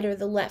the right or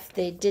the left.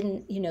 They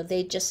didn't,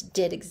 they just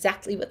did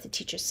exactly what the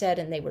teacher said,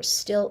 and they were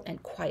still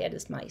and quiet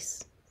as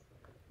mice.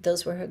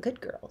 Those were her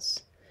good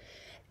girls.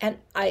 And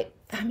I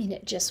mean,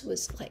 it just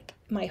was like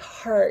my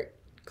heart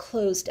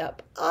closed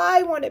up.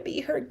 I want to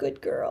be her good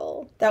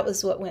girl. That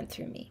was what went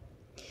through me.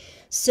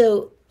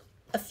 So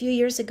a few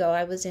years ago,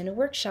 I was in a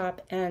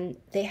workshop, and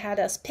they had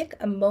us pick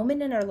a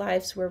moment in our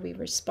lives where we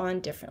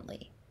respond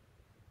differently.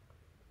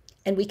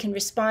 And we can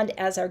respond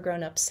as our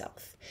grown-up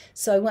self.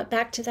 So I went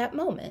back to that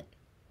moment,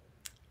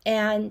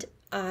 and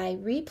I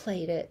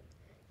replayed it,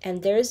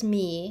 and there's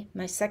me,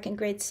 my second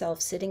grade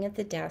self, sitting at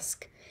the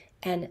desk,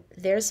 and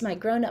there's my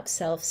grown-up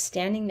self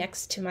standing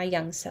next to my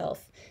young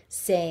self,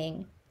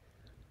 saying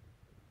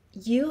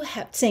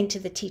to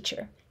the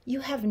teacher, "You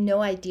have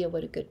no idea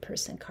what a good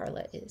person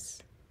Carla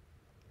is."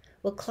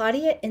 Well,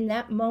 Claudia, in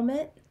that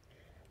moment,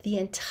 the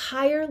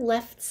entire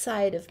left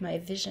side of my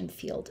vision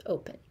field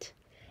opened.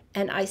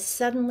 And I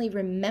suddenly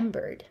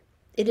remembered,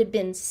 it had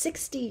been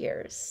 60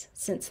 years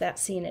since that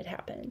scene had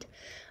happened.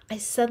 I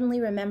suddenly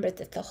remembered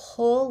that the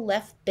whole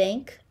left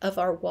bank of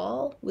our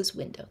wall was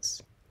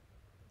windows.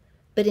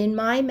 But in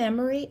my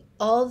memory,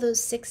 all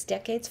those 6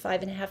 decades,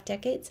 5.5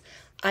 decades,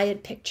 I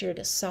had pictured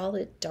a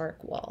solid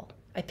dark wall.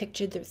 I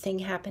pictured the thing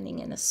happening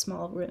in a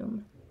small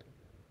room.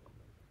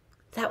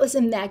 That was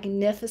a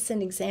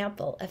magnificent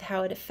example of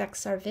how it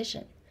affects our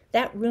vision.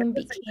 That room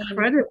That's became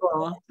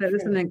incredible. That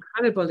is for an me.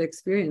 incredible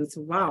experience.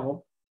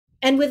 Wow.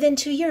 And within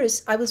 2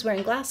 years, I was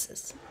wearing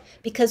glasses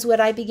because what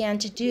I began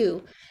to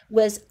do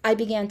was I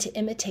began to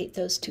imitate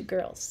those two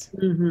girls. I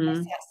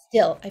Hmm. sat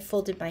still, I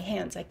folded my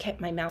hands, I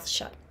kept my mouth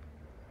shut.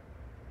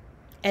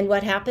 And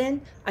what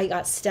happened? I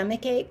got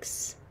stomach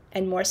aches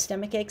and more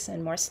stomach aches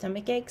and more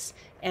stomach aches,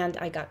 and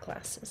I got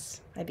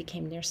glasses. I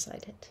became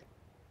nearsighted.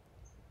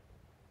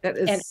 That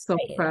And is so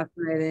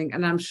fascinating.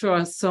 And I'm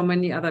sure so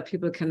many other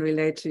people can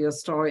relate to your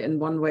story in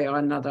one way or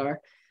another,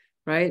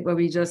 right? Where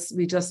we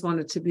just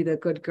wanted to be the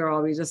good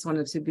girl. We just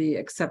wanted to be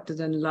accepted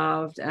and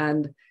loved.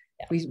 And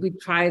we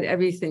tried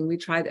everything. We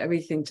tried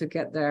everything to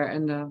get there.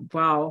 And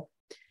wow,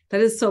 that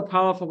is so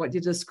powerful what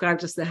you described,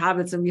 just the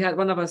habits. And we had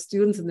one of our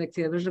students in the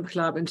Clear Vision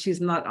Club, and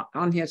she's not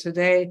on here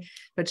today,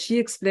 but she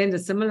explained a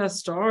similar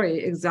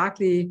story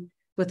exactly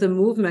with the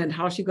movement,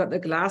 how she got the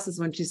glasses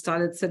when she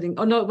started sitting.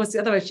 Oh no, it was the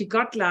other way. She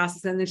got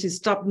glasses and then she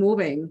stopped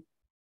moving.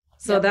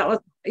 So yep. that was,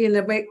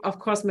 of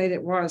course, made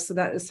it worse. So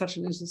that is such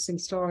an interesting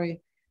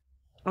story.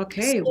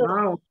 Okay, So,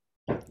 wow.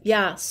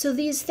 yeah, so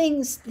these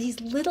things,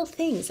 these little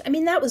things. I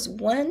mean, that was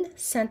one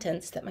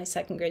sentence that my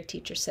second grade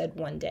teacher said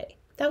one day.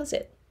 That was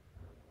it.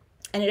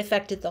 And it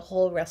affected the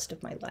whole rest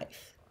of my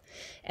life.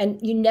 And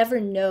you never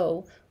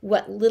know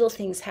what little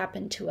things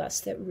happened to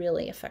us that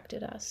really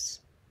affected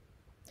us.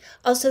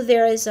 Also,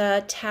 there is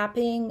a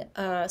tapping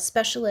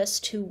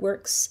specialist who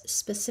works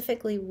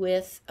specifically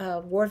with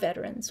war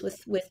veterans,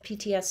 with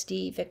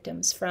PTSD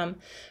victims from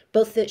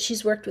both that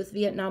she's worked with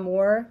Vietnam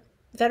War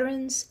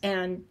veterans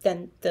and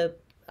then the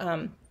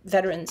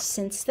veterans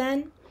since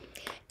then.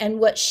 And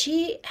what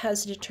she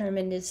has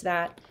determined is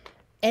that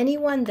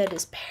anyone that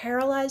is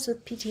paralyzed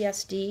with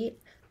PTSD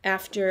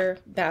after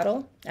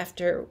battle,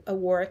 after a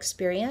war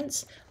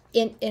experience,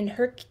 in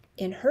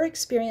her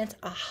experience,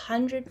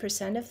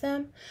 100% of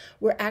them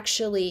were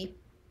actually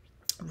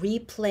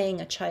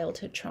replaying a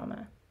childhood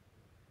trauma.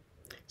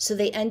 So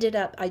they ended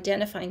up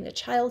identifying the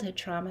childhood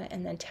trauma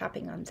and then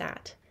tapping on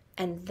that.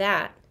 And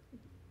that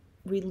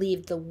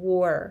relieved the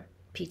war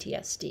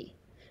PTSD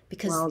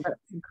because, Wow,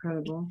 that's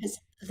incredible. because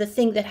the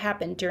thing that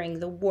happened during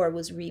the war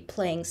was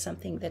replaying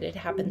something that had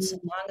happened so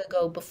Mhm. long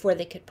ago before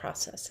they could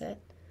process it.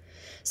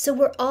 So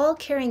we're all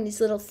carrying these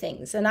little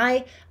things. And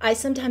I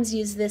sometimes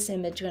use this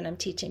image when I'm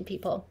teaching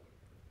people.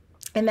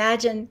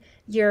 Imagine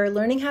you're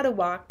learning how to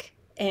walk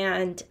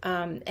and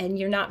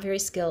you're not very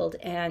skilled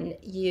and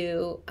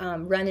you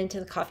run into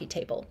the coffee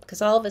table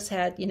because all of us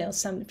had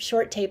some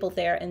short table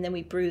there and then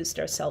we bruised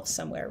ourselves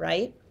somewhere,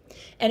 right?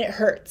 And it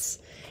hurts.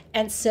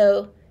 And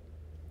so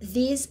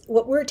these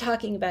what we're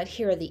talking about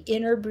here are the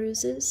inner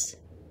bruises.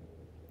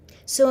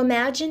 So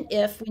imagine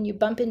if when you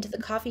bump into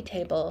the coffee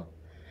table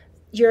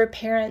your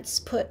parents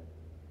put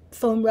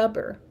foam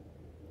rubber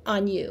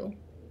on you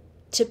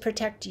to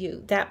protect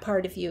you, that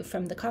part of you,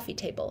 from the coffee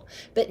table.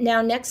 But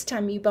now next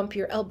time you bump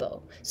your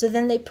elbow. So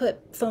then they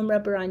put foam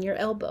rubber on your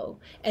elbow.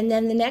 And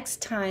then the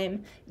next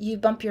time you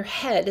bump your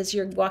head as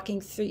you're walking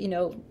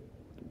through,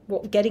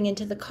 getting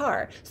into the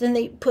car. So then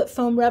they put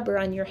foam rubber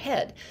on your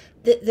head.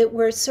 That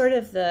we're sort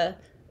of the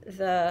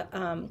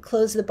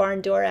close the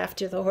barn door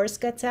after the horse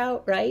gets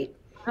out, right?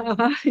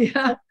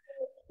 Yeah.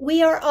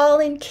 We are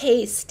all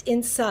encased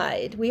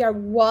inside. We are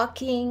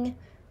walking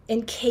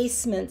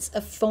encasements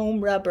of foam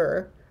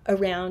rubber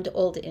around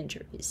old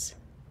injuries.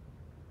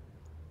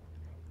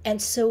 And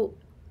so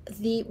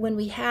when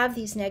we have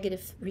these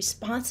negative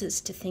responses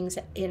to things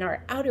in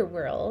our outer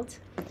world,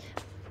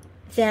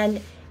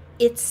 then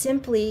it's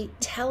simply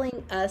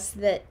telling us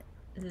that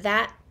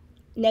that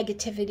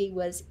negativity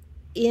was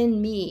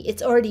in me.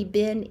 It's already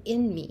been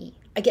in me.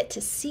 I get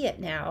to see it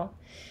now,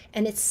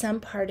 and it's some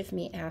part of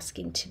me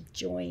asking to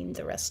join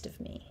the rest of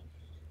me.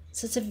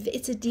 So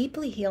it's a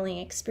deeply healing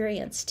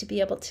experience to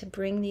be able to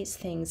bring these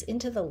things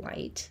into the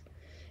light,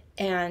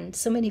 and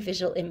so many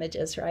visual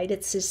images, right?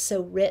 It's just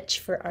so rich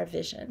for our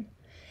vision.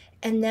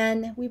 And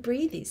then we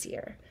breathe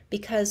easier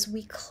because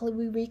we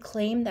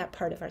reclaim that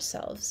part of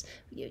ourselves.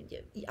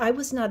 I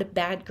was not a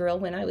bad girl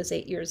when I was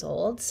 8 years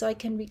old, so I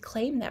can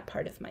reclaim that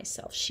part of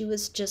myself.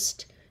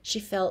 She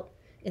felt,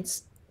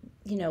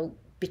 you know,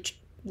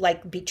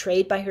 like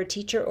betrayed by her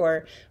teacher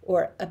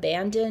or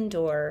abandoned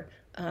or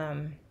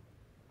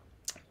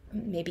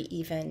maybe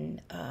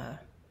even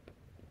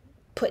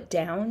put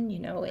down,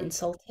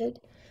 insulted.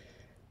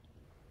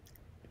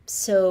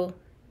 So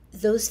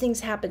those things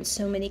happen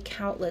so many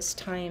countless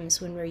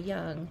times when we're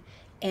young,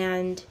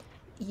 and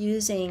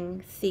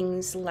using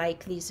things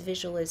like these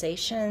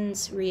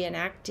visualizations,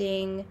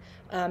 reenacting,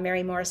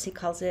 Mary Morrissey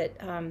calls it,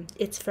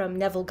 it's from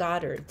Neville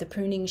Goddard, The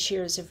Pruning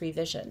Shears of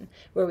Revision,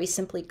 where we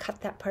simply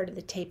cut that part of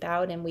the tape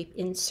out and we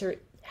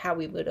insert how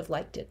we would have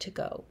liked it to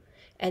go.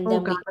 And Oh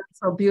then God, that's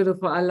so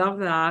beautiful. I love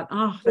that.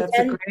 Oh, that's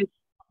a then great.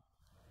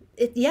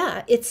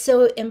 it's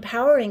so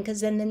empowering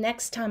because then the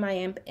next time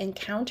I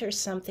encounter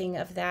something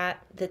of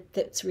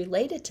that's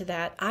related to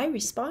that, I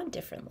respond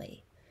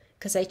differently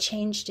because I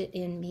changed it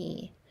in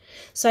me.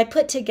 So I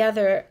put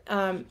together,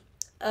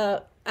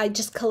 I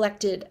just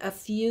collected a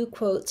few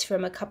quotes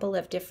from a couple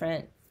of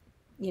different,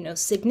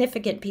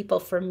 significant people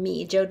for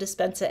me, Joe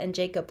Dispenza and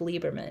Jacob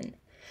Lieberman.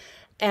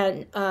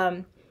 And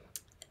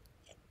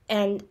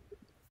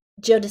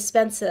Joe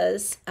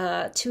Dispenza's,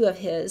 two of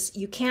his,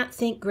 you can't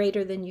think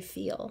greater than you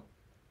feel.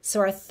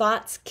 So our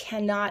thoughts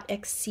cannot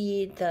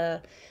exceed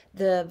the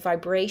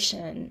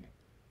vibration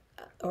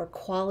or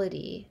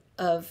quality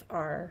of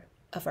our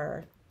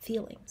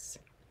feelings.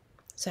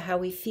 So how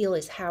we feel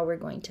is how we're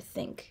going to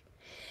think.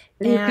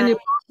 Can you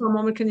pause for a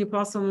moment? Can you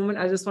pause for a moment?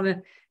 I just want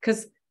to,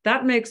 because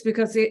that makes,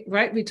 because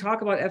right, we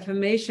talk about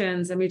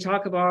affirmations and we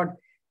talk about,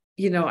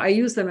 I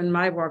use them in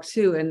my work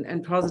too,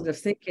 and positive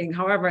thinking.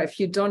 However, if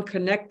you don't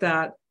connect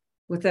that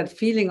with that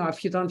feeling, or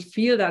if you don't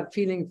feel that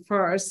feeling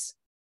first,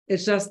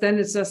 it's just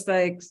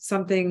like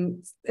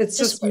something, it's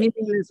just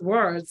meaningless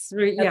words.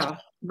 Yeah,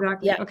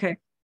 exactly. Yeah. Okay.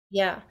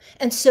 Yeah.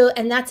 And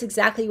that's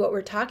exactly what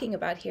we're talking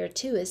about here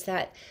too, is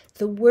that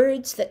the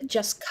words that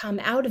just come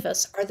out of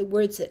us are the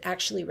words that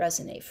actually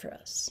resonate for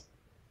us.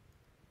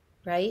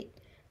 Right?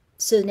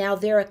 So now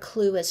they're a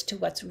clue as to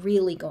what's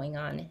really going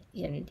on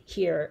in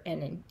here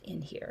and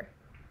in here.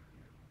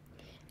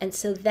 And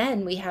so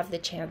then we have the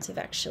chance of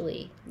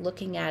actually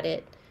looking at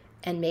it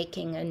and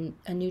making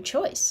a new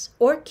choice,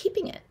 or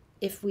keeping it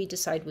if we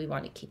decide we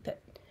want to keep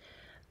it.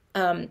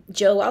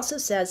 Joe also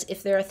says,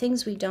 if there are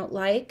things we don't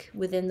like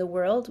within the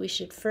world, we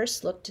should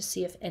first look to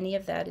see if any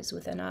of that is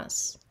within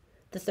us,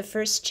 that the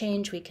first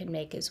change we can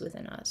make is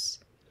within us.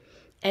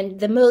 And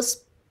the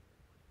most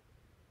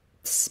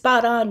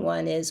spot on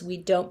one is, we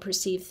don't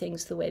perceive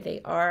things the way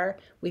they are,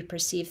 we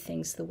perceive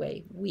things the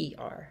way we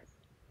are.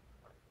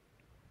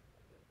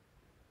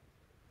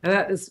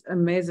 That is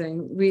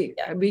amazing. We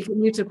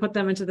need to put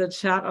them into the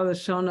chat or the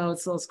show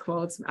notes, those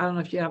quotes. I don't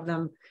know if you have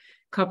them,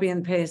 copy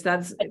and paste.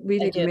 That's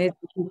really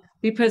amazing.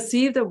 We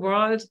perceive the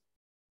world.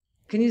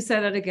 Can you say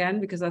that again?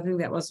 Because I think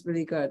that was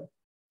really good.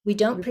 We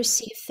don't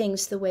perceive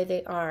things the way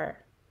they are.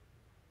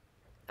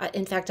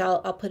 In fact,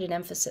 I'll put an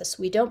emphasis.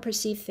 We don't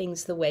perceive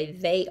things the way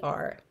they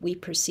are. We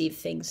perceive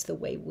things the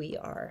way we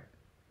are.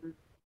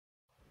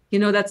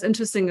 That's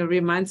interesting. It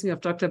reminds me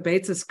of Dr.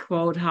 Bates's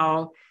quote,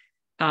 how,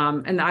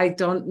 and I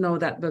don't know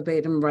that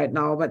verbatim right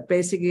now, but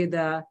basically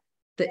the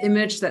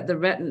image that the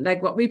retina,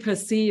 like what we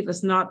perceive,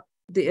 is not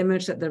the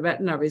image that the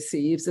retina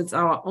receives. It's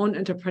our own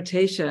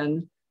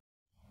interpretation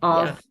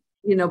of,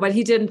 but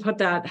he didn't put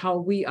that how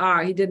we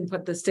are. He didn't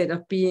put the state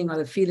of being or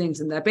the feelings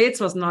in there. Bates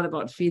was not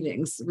about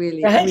feelings,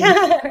 really. Right. I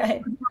mean,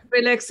 right.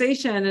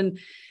 Relaxation and,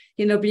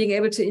 being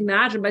able to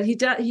imagine. But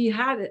he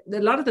had a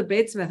lot of the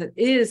Bates method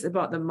is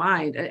about the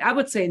mind. I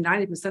would say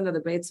 90% of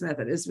the Bates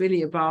method is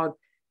really about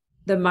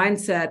the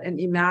mindset and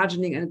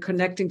imagining and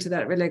connecting to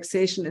that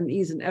relaxation and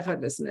ease and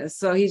effortlessness.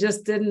 So he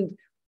just didn't,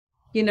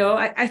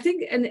 I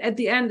think, and at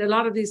the end, a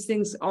lot of these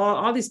things,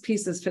 all these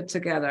pieces fit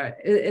together.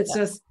 It's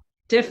just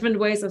different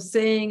ways of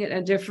saying it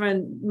and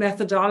different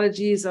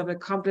methodologies of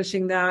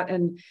accomplishing that.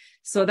 And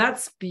so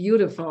that's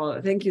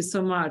beautiful. Thank you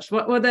so much.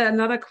 Was there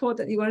another quote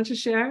that you wanted to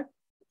share?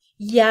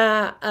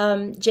 Yeah.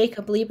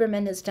 Jacob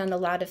Lieberman has done a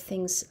lot of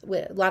things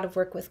with a lot of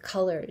work with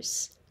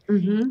colors.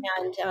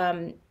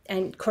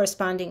 And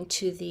corresponding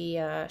to the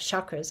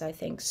chakras, I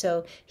think.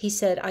 So he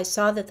said, I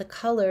saw that the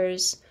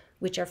colors,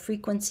 which are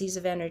frequencies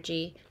of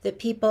energy that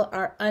people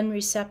are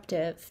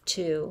unreceptive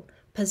to,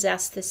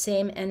 possess the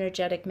same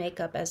energetic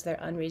makeup as their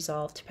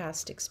unresolved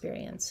past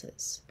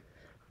experiences.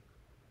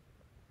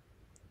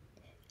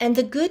 And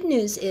the good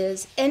news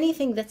is,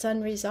 anything that's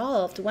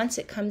unresolved, once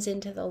it comes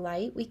into the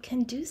light, we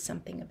can do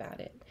something about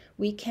it.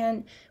 We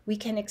can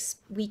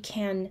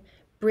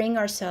bring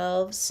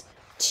ourselves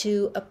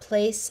to a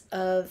place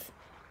of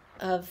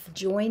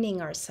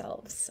joining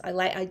ourselves.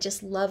 I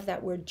just love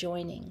that word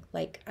joining.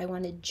 Like, I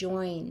want to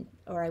join,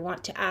 or I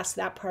want to ask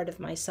that part of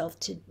myself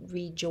to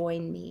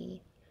rejoin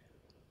me.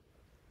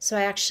 So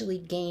I actually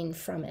gain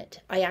from it.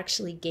 I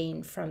actually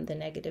gain from the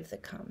negative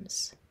that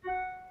comes.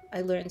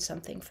 I learn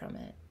something from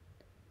it.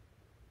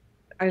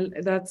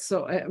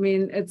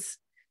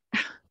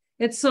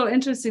 It's so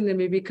interesting to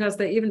me, because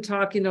they even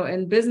talk,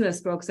 in business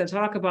books, they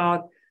talk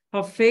about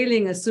how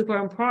failing is super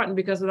important,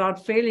 because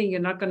without failing, you're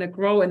not going to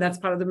grow. And that's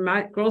part of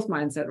the growth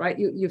mindset, right?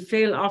 You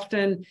fail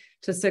often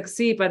to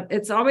succeed, but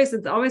it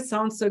always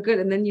sounds so good.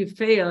 And then you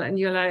fail and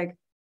you're like,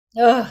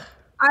 ugh,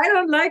 I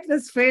don't like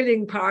this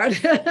failing part.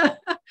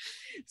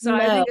 So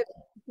I think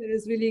it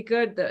is really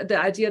good. The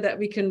idea that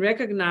we can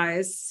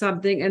recognize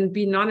something and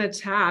be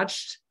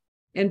non-attached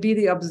and be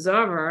the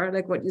observer,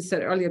 like what you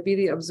said earlier, be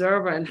the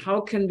observer. And how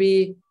can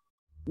we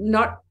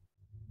not,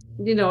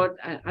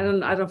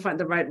 I don't find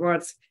the right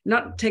words,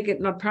 not take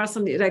it not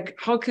personally, like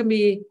how can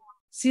we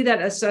see that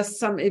as just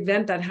some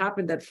event that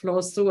happened that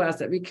flows through us,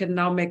 that we can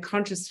now make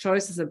conscious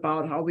choices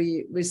about how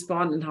we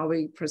respond and how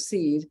we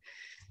proceed.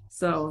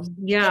 So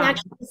yeah, you can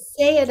actually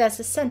say it as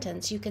a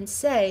sentence. You can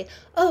say,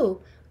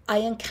 oh, I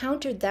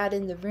encountered that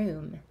in the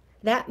room,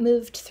 that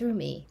moved through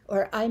me,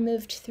 or I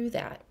moved through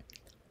that.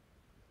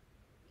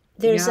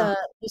 There's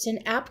an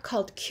app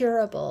called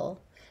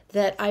Curable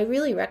that I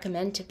really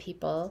recommend to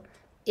people.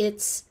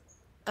 It's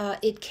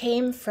it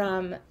came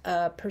from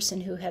a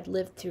person who had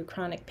lived through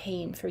chronic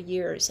pain for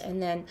years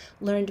and then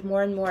learned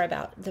more and more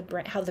about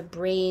how the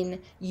brain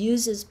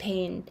uses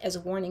pain as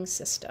a warning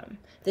system.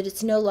 That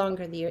it's no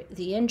longer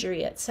the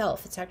injury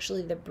itself, it's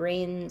actually the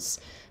brain's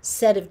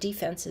set of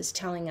defenses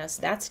telling us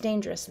that's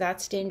dangerous,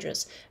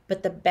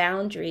 but the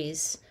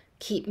boundaries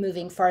keep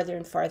moving farther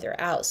and farther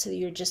out. So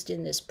you're just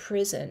in this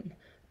prison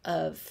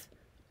of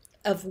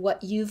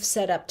what you've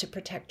set up to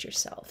protect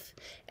yourself.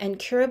 And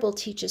Curable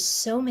teaches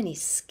so many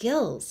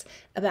skills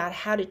about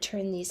how to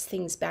turn these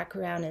things back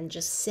around and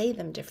just say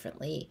them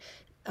differently.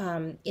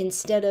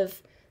 Instead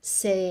of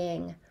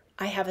saying,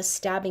 I have a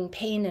stabbing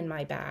pain in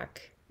my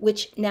back,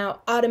 which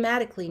now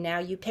automatically now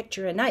you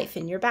picture a knife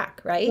in your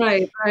back, right?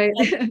 Right, right.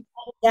 And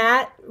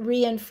that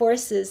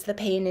reinforces the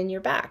pain in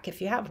your back if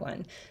you have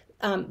one.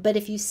 But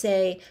if you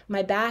say,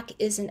 my back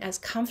isn't as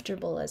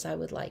comfortable as I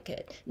would like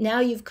it, now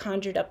you've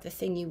conjured up the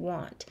thing you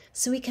want.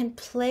 So we can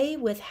play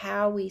with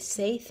how we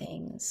say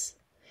things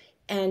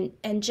and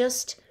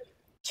just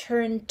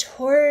turn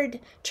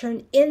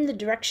in the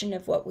direction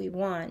of what we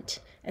want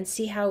and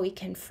see how we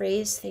can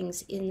phrase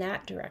things in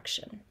that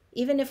direction.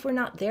 Even if we're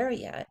not there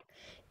yet,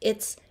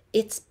 it's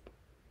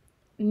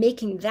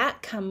making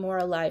that come more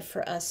alive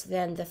for us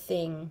than the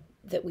thing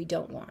that we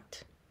don't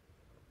want.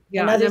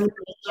 Yeah, Another and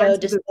thing Joe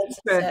Dispenza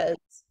says.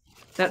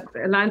 that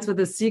aligns with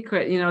the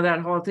secret, you know, that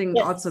whole thing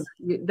Yes. also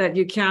that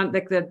you can't,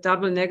 like the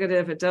double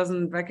negative, it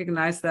doesn't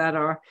recognize that.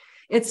 Or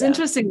it's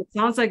interesting. It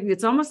sounds like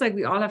it's almost like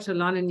we all have to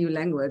learn a new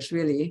language,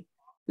 really.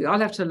 We all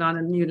have to learn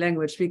a new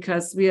language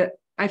because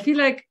I feel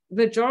like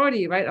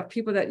majority, right, of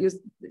people that you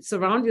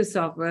surround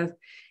yourself with,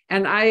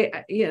 and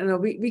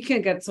we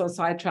can't get so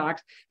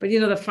sidetracked, but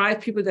the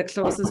 5 people, the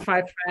closest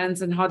 5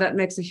 friends, and how that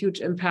makes a huge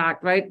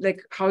impact, right?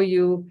 Like how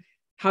you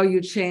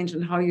change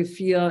and how you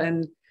feel.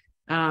 And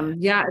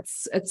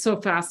it's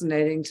so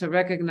fascinating to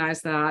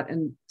recognize that.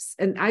 And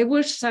I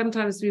wish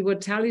sometimes we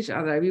would tell each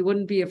other, we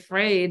wouldn't be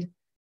afraid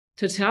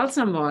to tell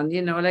someone,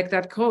 like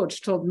that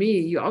coach told me,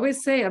 you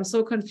always say, I'm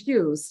so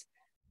confused.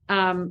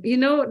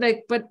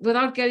 But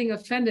without getting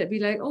offended, be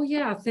like, oh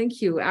yeah,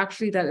 thank you.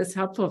 Actually, that is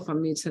helpful for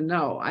me to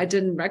know. I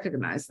didn't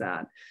recognize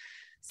that.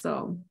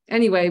 So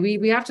anyway,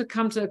 we have to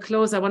come to a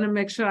close. I want to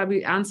make sure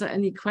we answer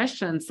any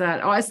questions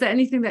or is there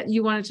anything that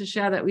you wanted to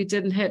share that we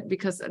didn't hit?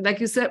 Because like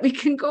you said, we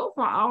can go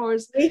for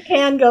hours. We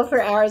can go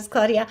for hours,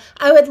 Claudia.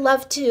 I would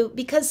love to,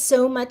 because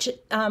so much,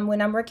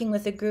 when I'm working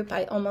with a group,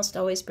 I almost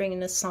always bring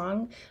in a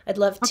song. I'd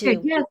love to.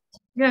 Okay,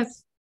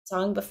 yes.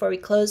 Song before we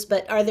close,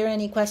 but are there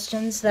any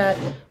questions that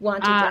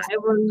want to address? I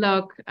will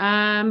look.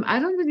 I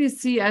don't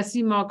really I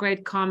see more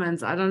great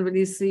comments. I don't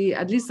really see,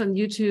 at least on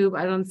YouTube,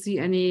 I don't see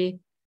any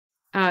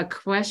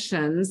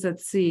questions.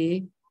 Let's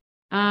see.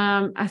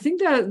 I think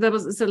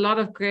it's a lot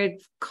of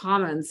great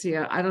comments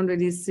here. I don't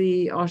really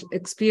see or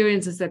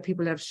experiences that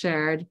people have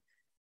shared.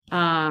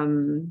 I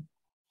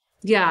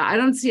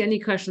don't see any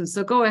questions.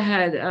 So go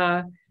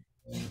ahead,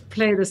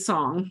 play the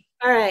song.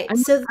 All right.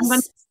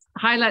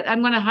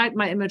 I'm going to hide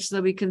my image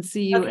so we can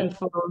see you in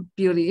full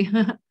beauty.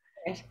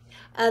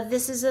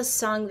 This is a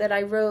song that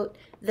I wrote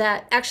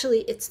that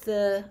actually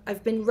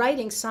I've been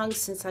writing songs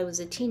since I was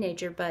a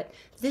teenager, but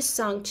this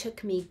song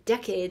took me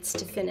decades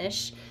to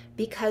finish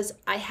because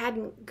I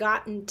hadn't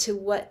gotten to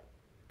what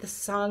the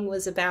song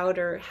was about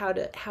or how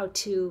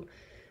to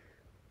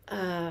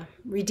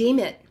redeem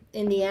it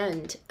in the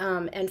end.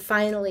 And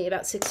finally,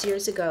 about 6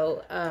 years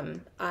ago,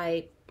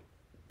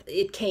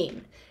 it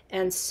came.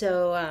 And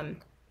so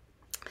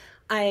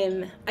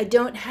I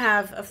don't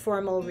have a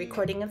formal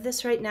recording of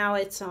this right now.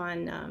 It's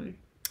on,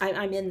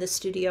 I'm in the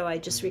studio. I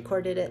just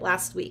recorded it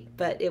last week,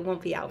 but it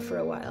won't be out for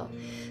a while.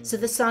 So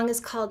the song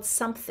is called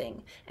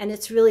Something, and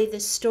it's really the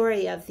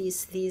story of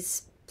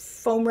these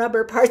foam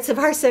rubber parts of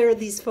ourselves, or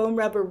these foam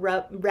rubber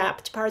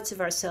wrapped parts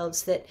of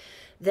ourselves that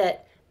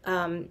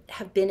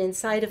have been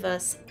inside of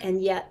us,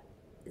 and yet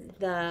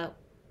the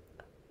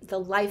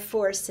life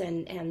force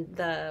and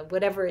the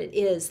whatever it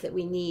is that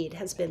we need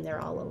has been there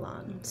all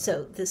along.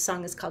 So this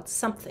song is called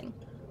Something.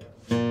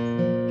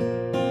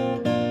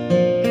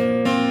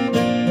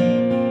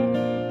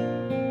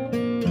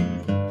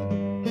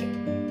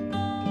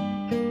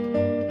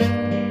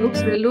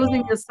 Oops, we're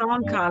losing the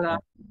sound, Carla.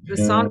 The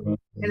sound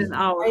in and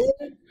out.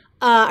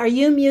 Are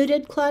you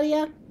muted,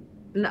 Claudia?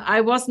 No,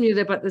 I was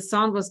muted, but the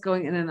sound was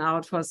going in and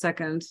out for a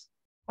second.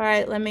 All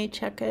right, let me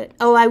check it.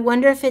 Oh, I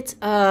wonder if it's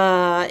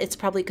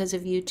probably because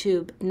of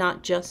YouTube,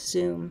 not just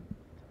Zoom.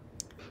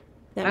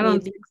 I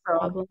don't think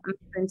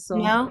so.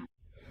 No?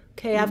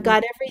 Okay, I've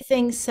got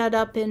everything set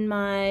up in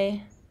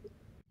my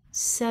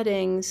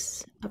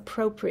settings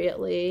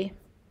appropriately.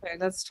 Okay,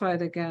 let's try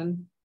it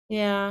again.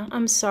 Yeah,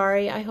 I'm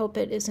sorry. I hope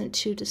it isn't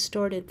too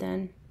distorted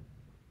then.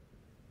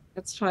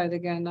 Let's try it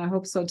again. I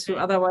hope so too.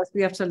 Otherwise,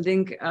 we have to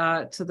link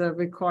to the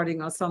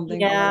recording or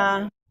something.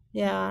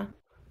 Yeah.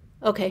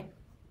 Okay.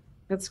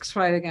 Let's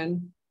try it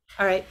again.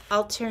 All right,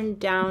 I'll turn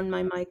down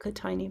my mic a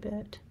tiny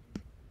bit.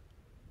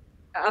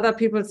 Other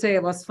people say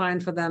it was fine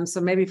for them, so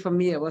maybe for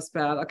me it was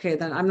bad. Okay,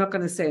 then I'm not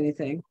going to say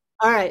anything.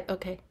 All right,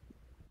 okay.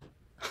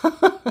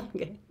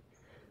 Okay.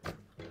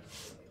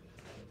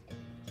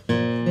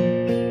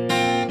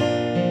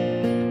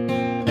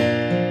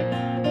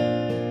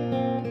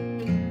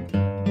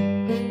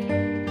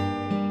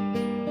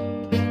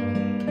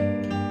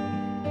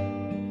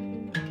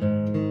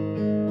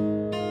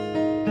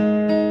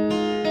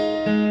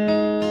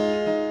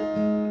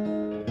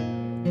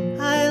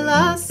 I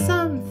lost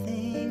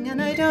something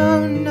and I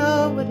don't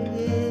know what it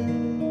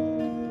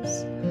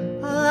is.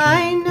 All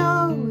I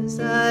know is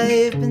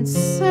I've been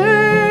searching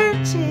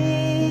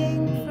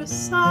for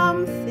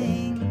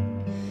something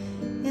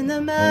in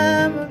the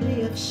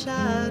memory of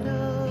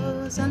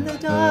shadows and the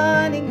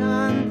dawning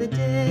on the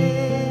day.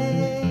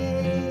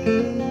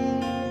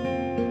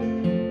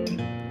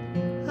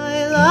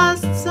 I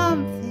lost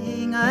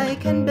something I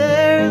can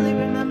barely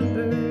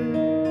remember,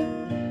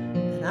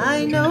 but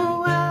I know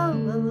well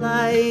a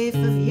life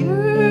of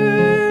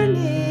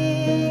yearning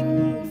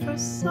for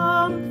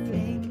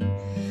something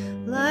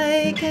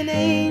like an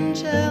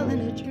angel in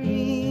a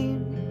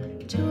dream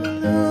to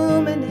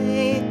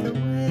illuminate the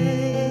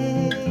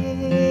way.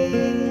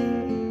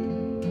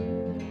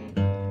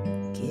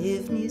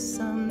 Give me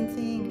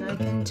something I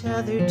can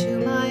tether to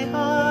my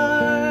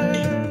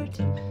heart.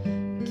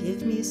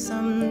 Give me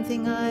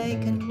something I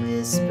can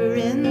whisper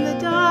in the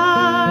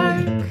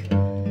dark.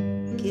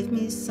 Give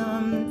me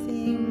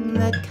something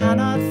that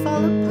cannot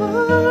fall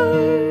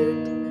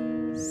apart.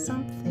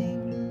 Something.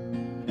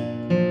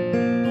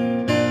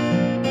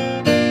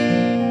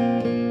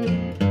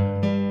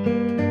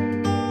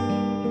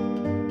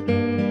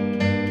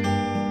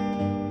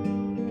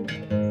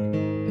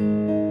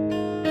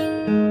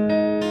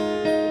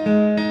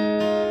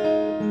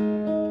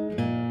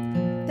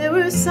 There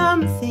were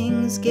some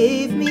things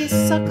gave me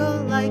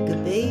suckle like a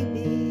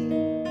baby,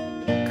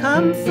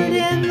 comfort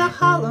in the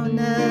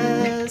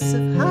hollowness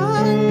of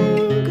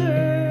hunger.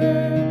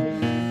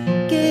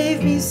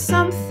 Gave me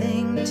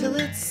something till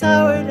it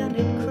soured and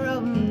it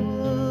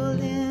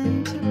crumbled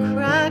into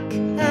crack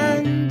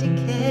and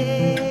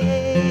decay.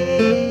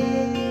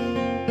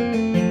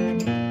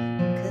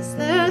 'Cause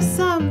there's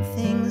some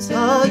things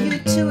haul you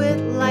to it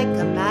like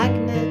a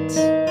magnet,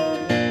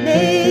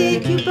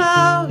 make you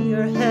bow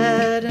your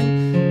head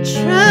and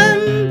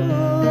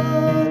tremble,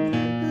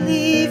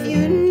 leave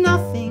you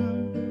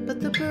nothing but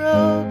the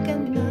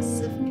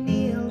brokenness of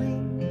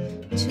kneeling,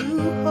 too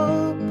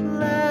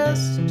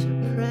hopeless to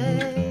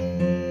pray.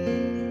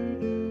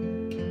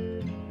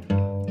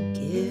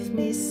 Give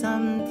me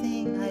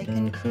something I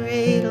can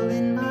cradle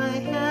in my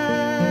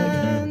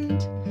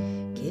hand.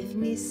 Give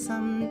me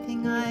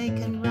something I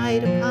can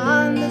write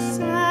upon the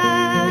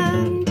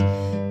sand.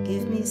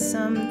 Give me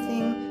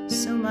something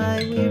so my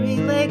weary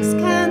legs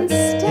can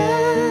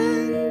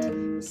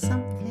stand.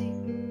 Something.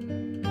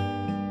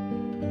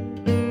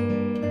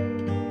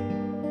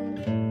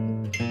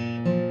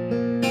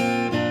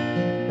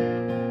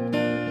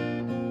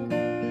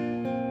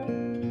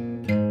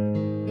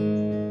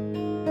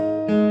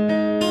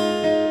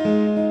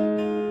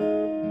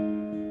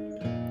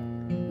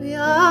 We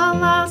all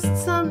lost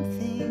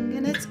something,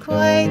 and it's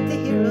quite the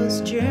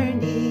hero's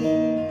journey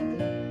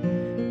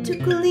to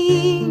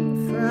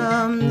glean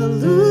from the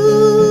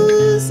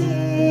losing.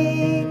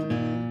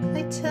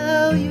 I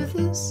tell you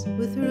this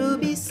with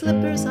ruby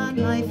slippers on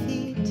my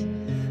feet.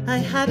 I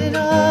had it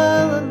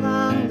all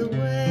along the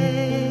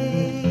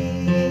way.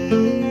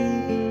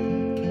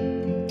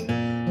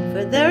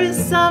 For there is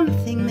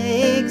something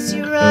makes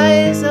you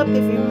rise up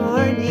every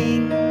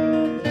morning,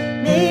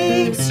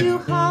 makes you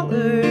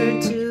holler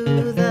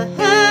to the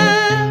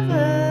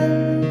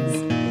heavens.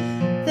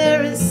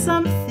 There is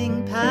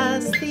something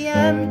past the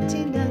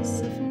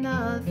emptiness of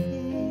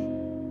nothing.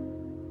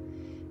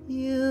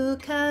 You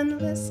can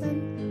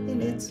listen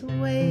in its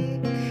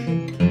wake.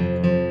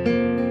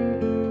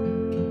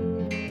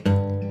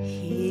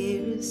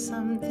 Here is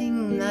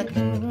something that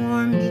can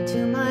warm me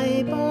to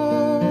my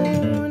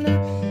bone.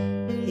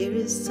 Here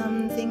is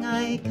something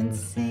I can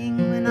sing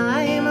when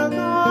I am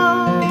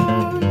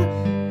alone.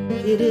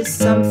 It is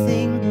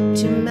something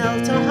to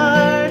melt a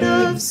heart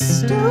of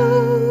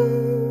stone.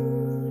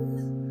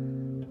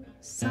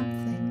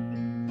 Something.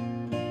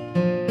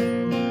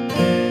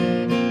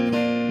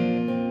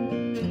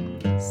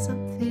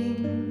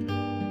 Something.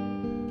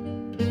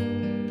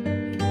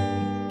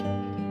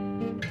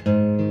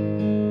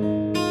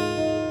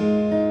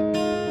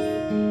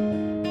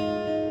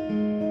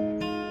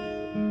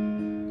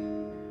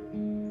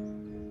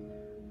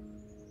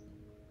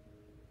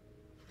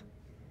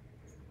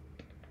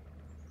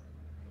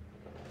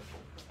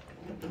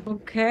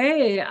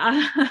 Okay.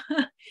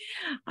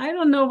 I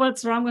don't know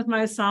what's wrong with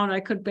my sound. I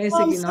could Oh,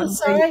 basically I'm so not hear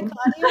sorry, you.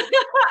 Claudia.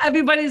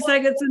 Everybody's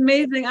like, it's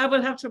amazing. I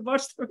will have to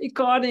watch the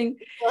recording.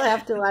 We'll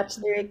have to watch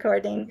the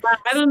recording.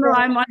 I don't know. So,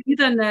 I'm on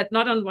Ethernet,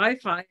 not on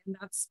Wi-Fi, and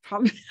that's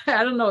probably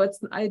I don't know.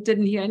 I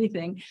didn't hear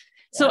anything.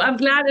 So yeah. I'm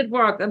glad it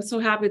worked. I'm so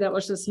happy that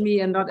was just me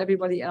and not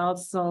everybody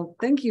else. So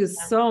thank you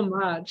so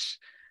much.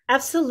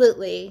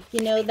 Absolutely.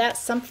 That's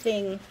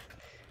something,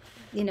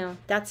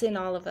 that's in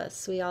all of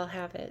us. We all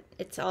have it.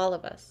 It's all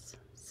of us.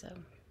 So,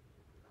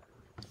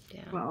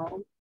 yeah.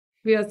 Well,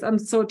 Yes, I'm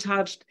so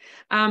touched.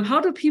 How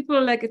do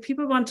people, like, if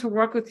people want to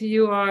work with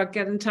you or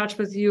get in touch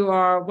with you,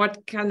 or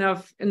what kind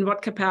of, in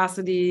what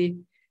capacity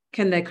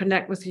can they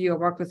connect with you or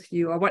work with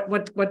you, or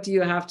what do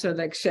you have to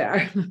like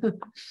share?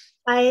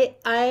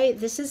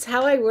 This is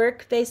how I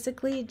work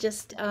basically,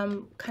 just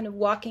kind of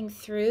walking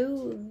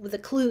through the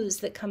clues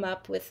that come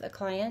up with a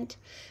client.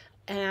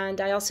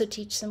 And I also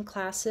teach some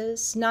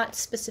classes, not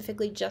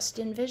specifically just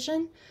in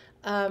vision,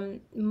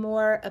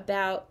 more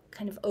about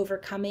kind of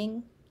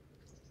overcoming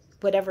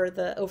whatever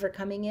the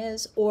overcoming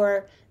is,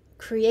 or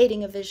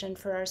creating a vision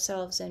for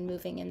ourselves and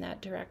moving in that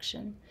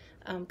direction.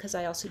 Because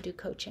I also do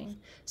coaching.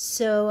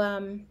 So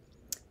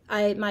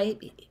I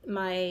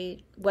my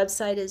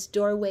website is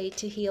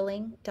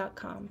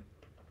doorwaytohealing.com.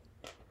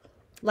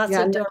 Lots Yeah,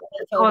 of and doorway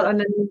it's all photos.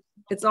 underneath.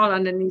 It's all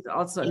underneath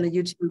also in Yeah. the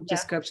YouTube Yeah.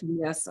 description.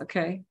 Yes.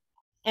 Okay.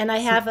 And I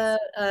So, have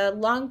a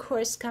long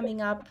course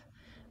coming up,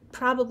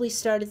 probably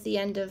start at the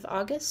end of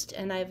August,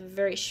 and I have a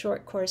very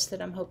short course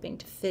that I'm hoping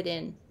to fit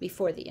in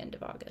before the end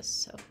of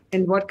August. So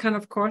and what kind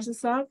of course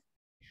is that?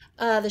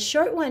 the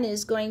short one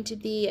is going to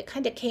be, it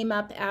kind of came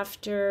up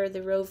after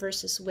the Roe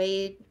versus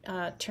Wade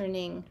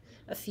turning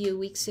a few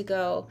weeks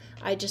ago.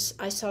 I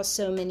saw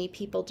so many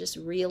people just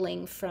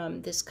reeling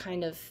from this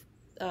kind of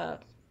uh,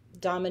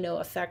 domino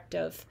effect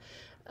of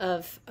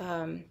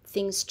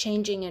things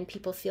changing and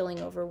people feeling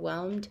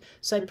overwhelmed.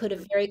 So I put a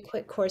very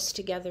quick course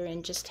together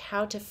in just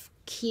how to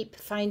keep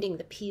finding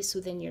the peace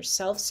within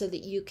yourself so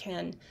that you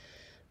can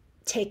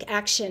take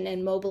action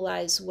and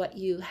mobilize what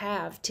you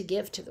have to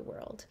give to the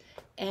world.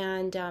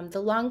 And the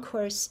long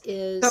course So,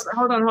 is,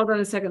 hold on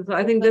a second. So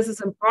I think this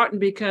is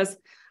important because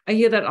I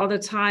hear that all the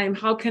time.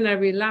 How can I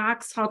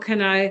relax? How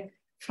can I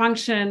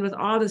function with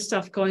all the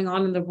stuff going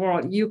on in the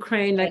world?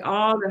 Ukraine, like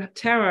all the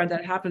terror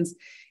that happens.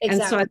 And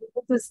so I exactly.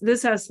 think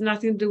this has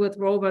nothing to do with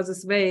Roe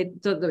versus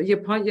Wade. So your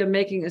point you're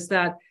making is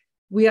that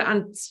we are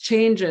on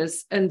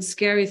changes and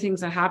scary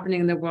things are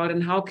happening in the world.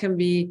 And how can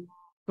we,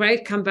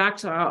 right, come back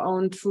to our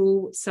own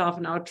true self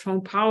and our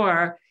true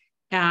power?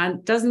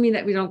 And doesn't mean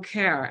that we don't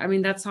care. I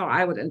mean, that's how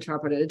I would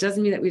interpret it. It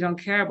doesn't mean that we don't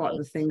care about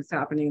the things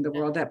happening in the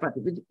world.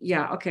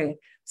 Yeah, okay.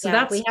 So Yeah,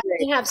 we that's have great.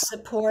 to have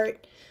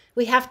support.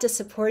 We have to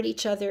support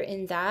each other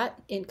in that,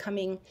 in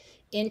coming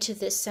into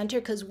this center,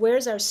 because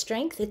where's our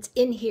strength? It's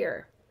in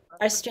here.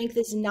 Our strength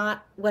is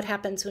not what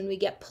happens when we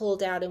get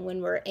pulled out and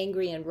when we're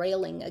angry and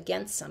railing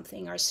against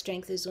something. Our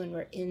strength is when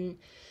we're in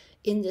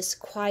this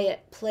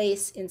quiet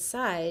place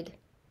inside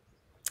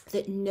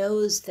that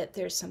knows that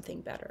there's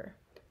something better.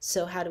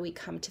 So how do we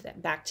come to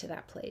that, back to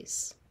that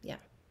place? Yeah,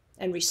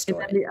 and And restore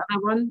then it. the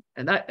other one,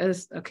 and that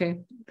is okay.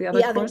 The other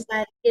The other course.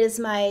 one is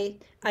I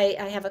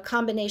have a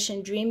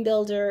combination dream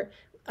builder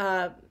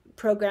uh,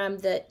 program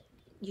that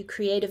you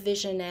create a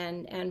vision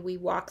and we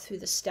walk through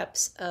the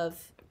steps of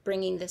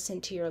bringing this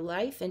into your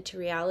life, into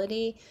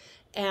reality,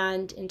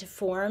 and into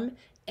form.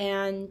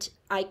 And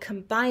I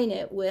combine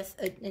it with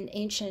an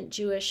ancient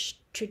Jewish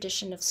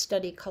tradition of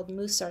study called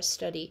Musar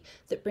study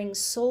that brings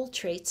soul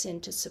traits in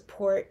to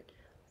support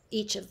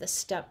each of the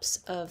steps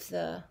of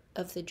the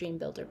dream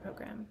builder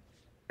program.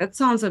 That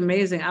sounds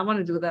amazing. I want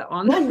to do that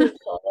one.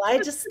 Wonderful. I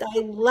just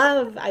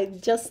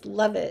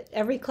love it.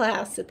 Every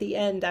class at the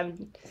end,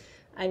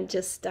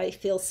 I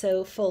feel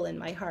so full in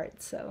my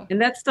heart. So And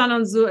that's done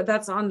on Zoom.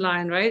 That's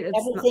online, right? It's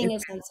not. everything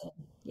is on Zoom.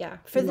 Yeah.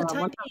 For the Yeah,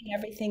 time being,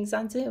 everything's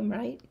on Zoom,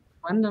 right?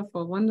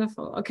 wonderful,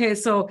 wonderful. Okay,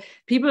 so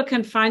people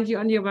can find you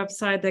on your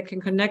website. They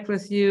can connect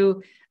with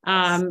you.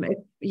 Yes.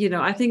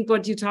 I think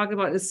what you talk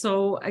about is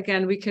so.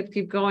 Again, we could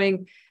keep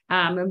going,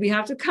 and we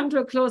have to come to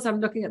a close.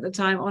 I'm looking at the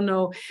time. Oh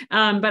no,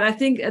 but I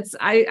think it's.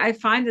 I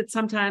find it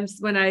sometimes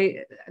when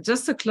I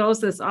just to close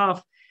this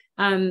off.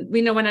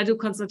 We know when I do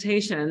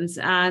consultations,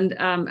 and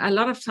a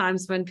lot of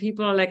times when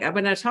people like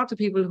when I talk to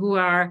people who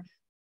are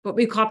what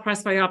we call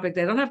presbyopic.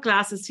 They don't have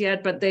glasses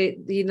yet, but they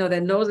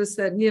notice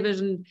that near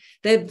vision.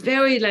 They're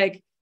very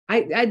like,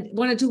 I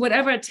want to do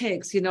whatever it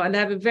takes, and they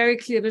have a very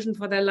clear vision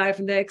for their life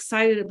and they're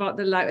excited about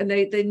their life. And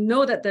they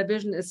know that their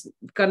vision is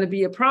going to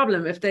be a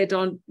problem if they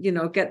don't,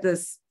 get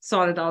this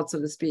sorted out, so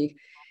to speak.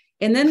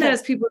 And then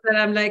there's people that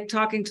I'm like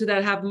talking to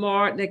that have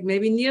more like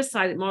maybe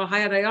nearsighted, more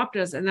higher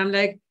diopters. And I'm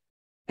like,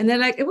 and they're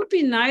like, it would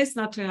be nice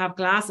not to have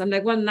glass. I'm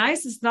like, well,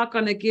 nice is not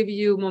going to give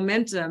you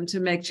momentum to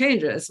make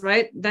changes,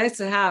 right? Nice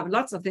to have.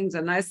 Lots of things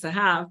are nice to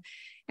have.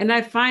 And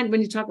I find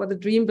when you talk about the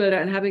dream builder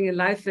and having a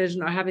life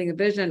vision or having a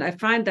vision, I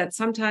find that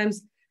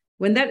sometimes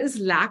when that is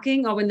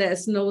lacking or when there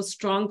is no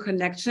strong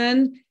connection,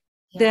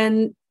 Yeah.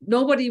 then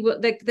nobody will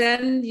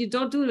then you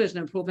don't do vision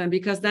improvement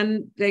because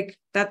then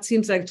that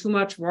seems like too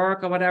much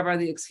work or whatever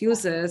the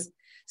excuse is.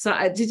 So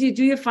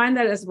do you find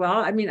that as well?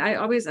 I mean,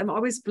 I'm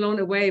always blown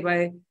away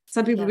by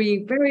some people Yeah.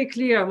 being very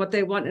clear on what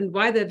they want and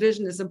why their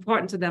vision is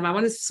important to them. I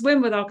want to swim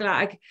without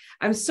glass.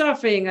 I'm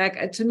surfing.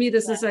 Like to me,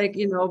 this is like,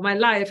 my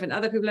life. And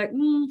other people like,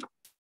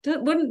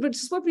 that would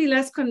be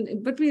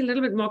would be a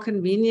little bit more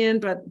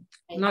convenient, but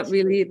not Right.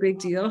 really a big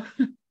deal.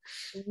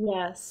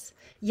 Yes.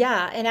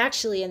 Yeah, and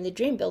actually in the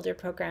Dream Builder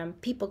program,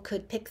 people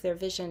could pick their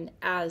vision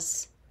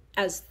as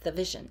the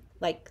vision,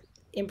 like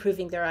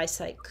improving their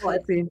eyesight Oh, I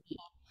could see.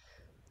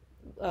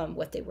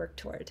 what they work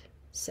toward.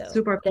 So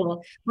super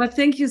cool. Well,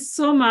 thank you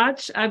so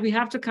much. We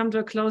have to come to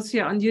a close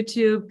here on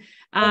YouTube.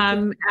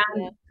 And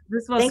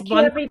this was thank you,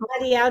 wonderful.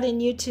 everybody out in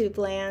YouTube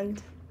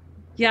land.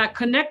 Yeah,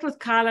 connect with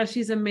Carla.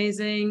 She's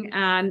amazing.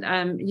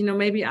 And, you know,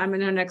 maybe I'm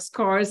in her next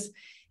course.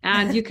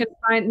 And you can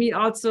find me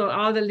also.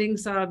 All the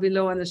links are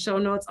below in the show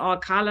notes. All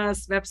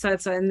Carla's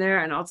websites are in there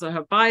and also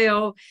her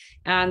bio.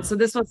 And so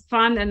this was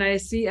fun. And I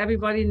see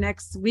everybody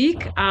next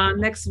week,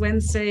 next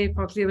Wednesday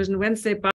for Clear Vision Wednesday. Bye.